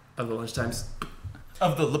of the Lunchtimes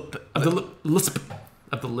of the lisp.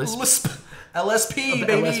 LSP, of the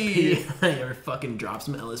baby. LSP. You ever fucking drop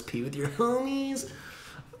some LSP with your homies?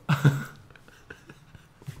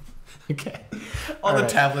 Okay. On the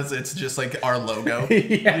tablets, it's just like our logo.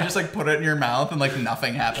 You just like put it in your mouth and like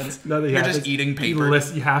nothing happens. You're just eating paper.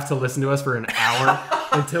 You have to listen to us for an hour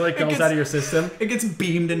until it goes out of your system. It gets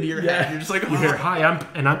beamed into your head. You're just like, you hear, hi,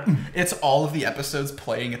 I'm. It's all of the episodes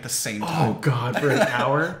playing at the same time. Oh God, for an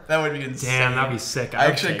hour? That would be insane. Damn, that'd be sick. I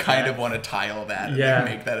actually kind of want to tile that and like,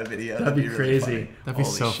 make that a video. That'd be crazy. Really that'd be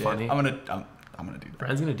so funny. I'm gonna do that.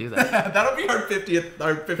 Brian's gonna do that. That'll be our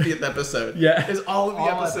 50th episode. Yeah. Is all of the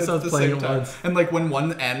episodes at the same time. Once. And like when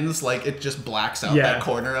one ends, like it just blacks out that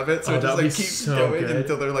corner of it. So it just like keeps going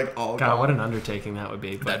until they're like all gone. What an undertaking that would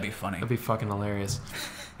be. That'd be funny. That'd be fucking hilarious.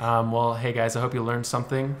 Well, hey guys, I hope you learned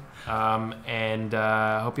something. And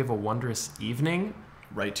I hope you have a wondrous evening.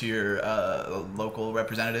 Write to your local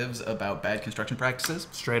representatives about bad construction practices.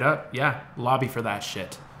 Straight up, yeah. Lobby for that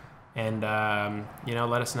shit. And,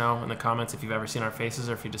 let us know in the comments if you've ever seen our faces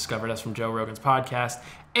or if you discovered us from Joe Rogan's podcast.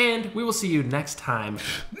 And we will see you next time.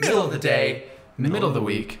 Middle of the day, middle of the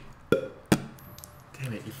week.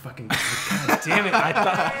 Damn it, you fucking... God damn it, I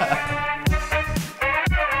thought...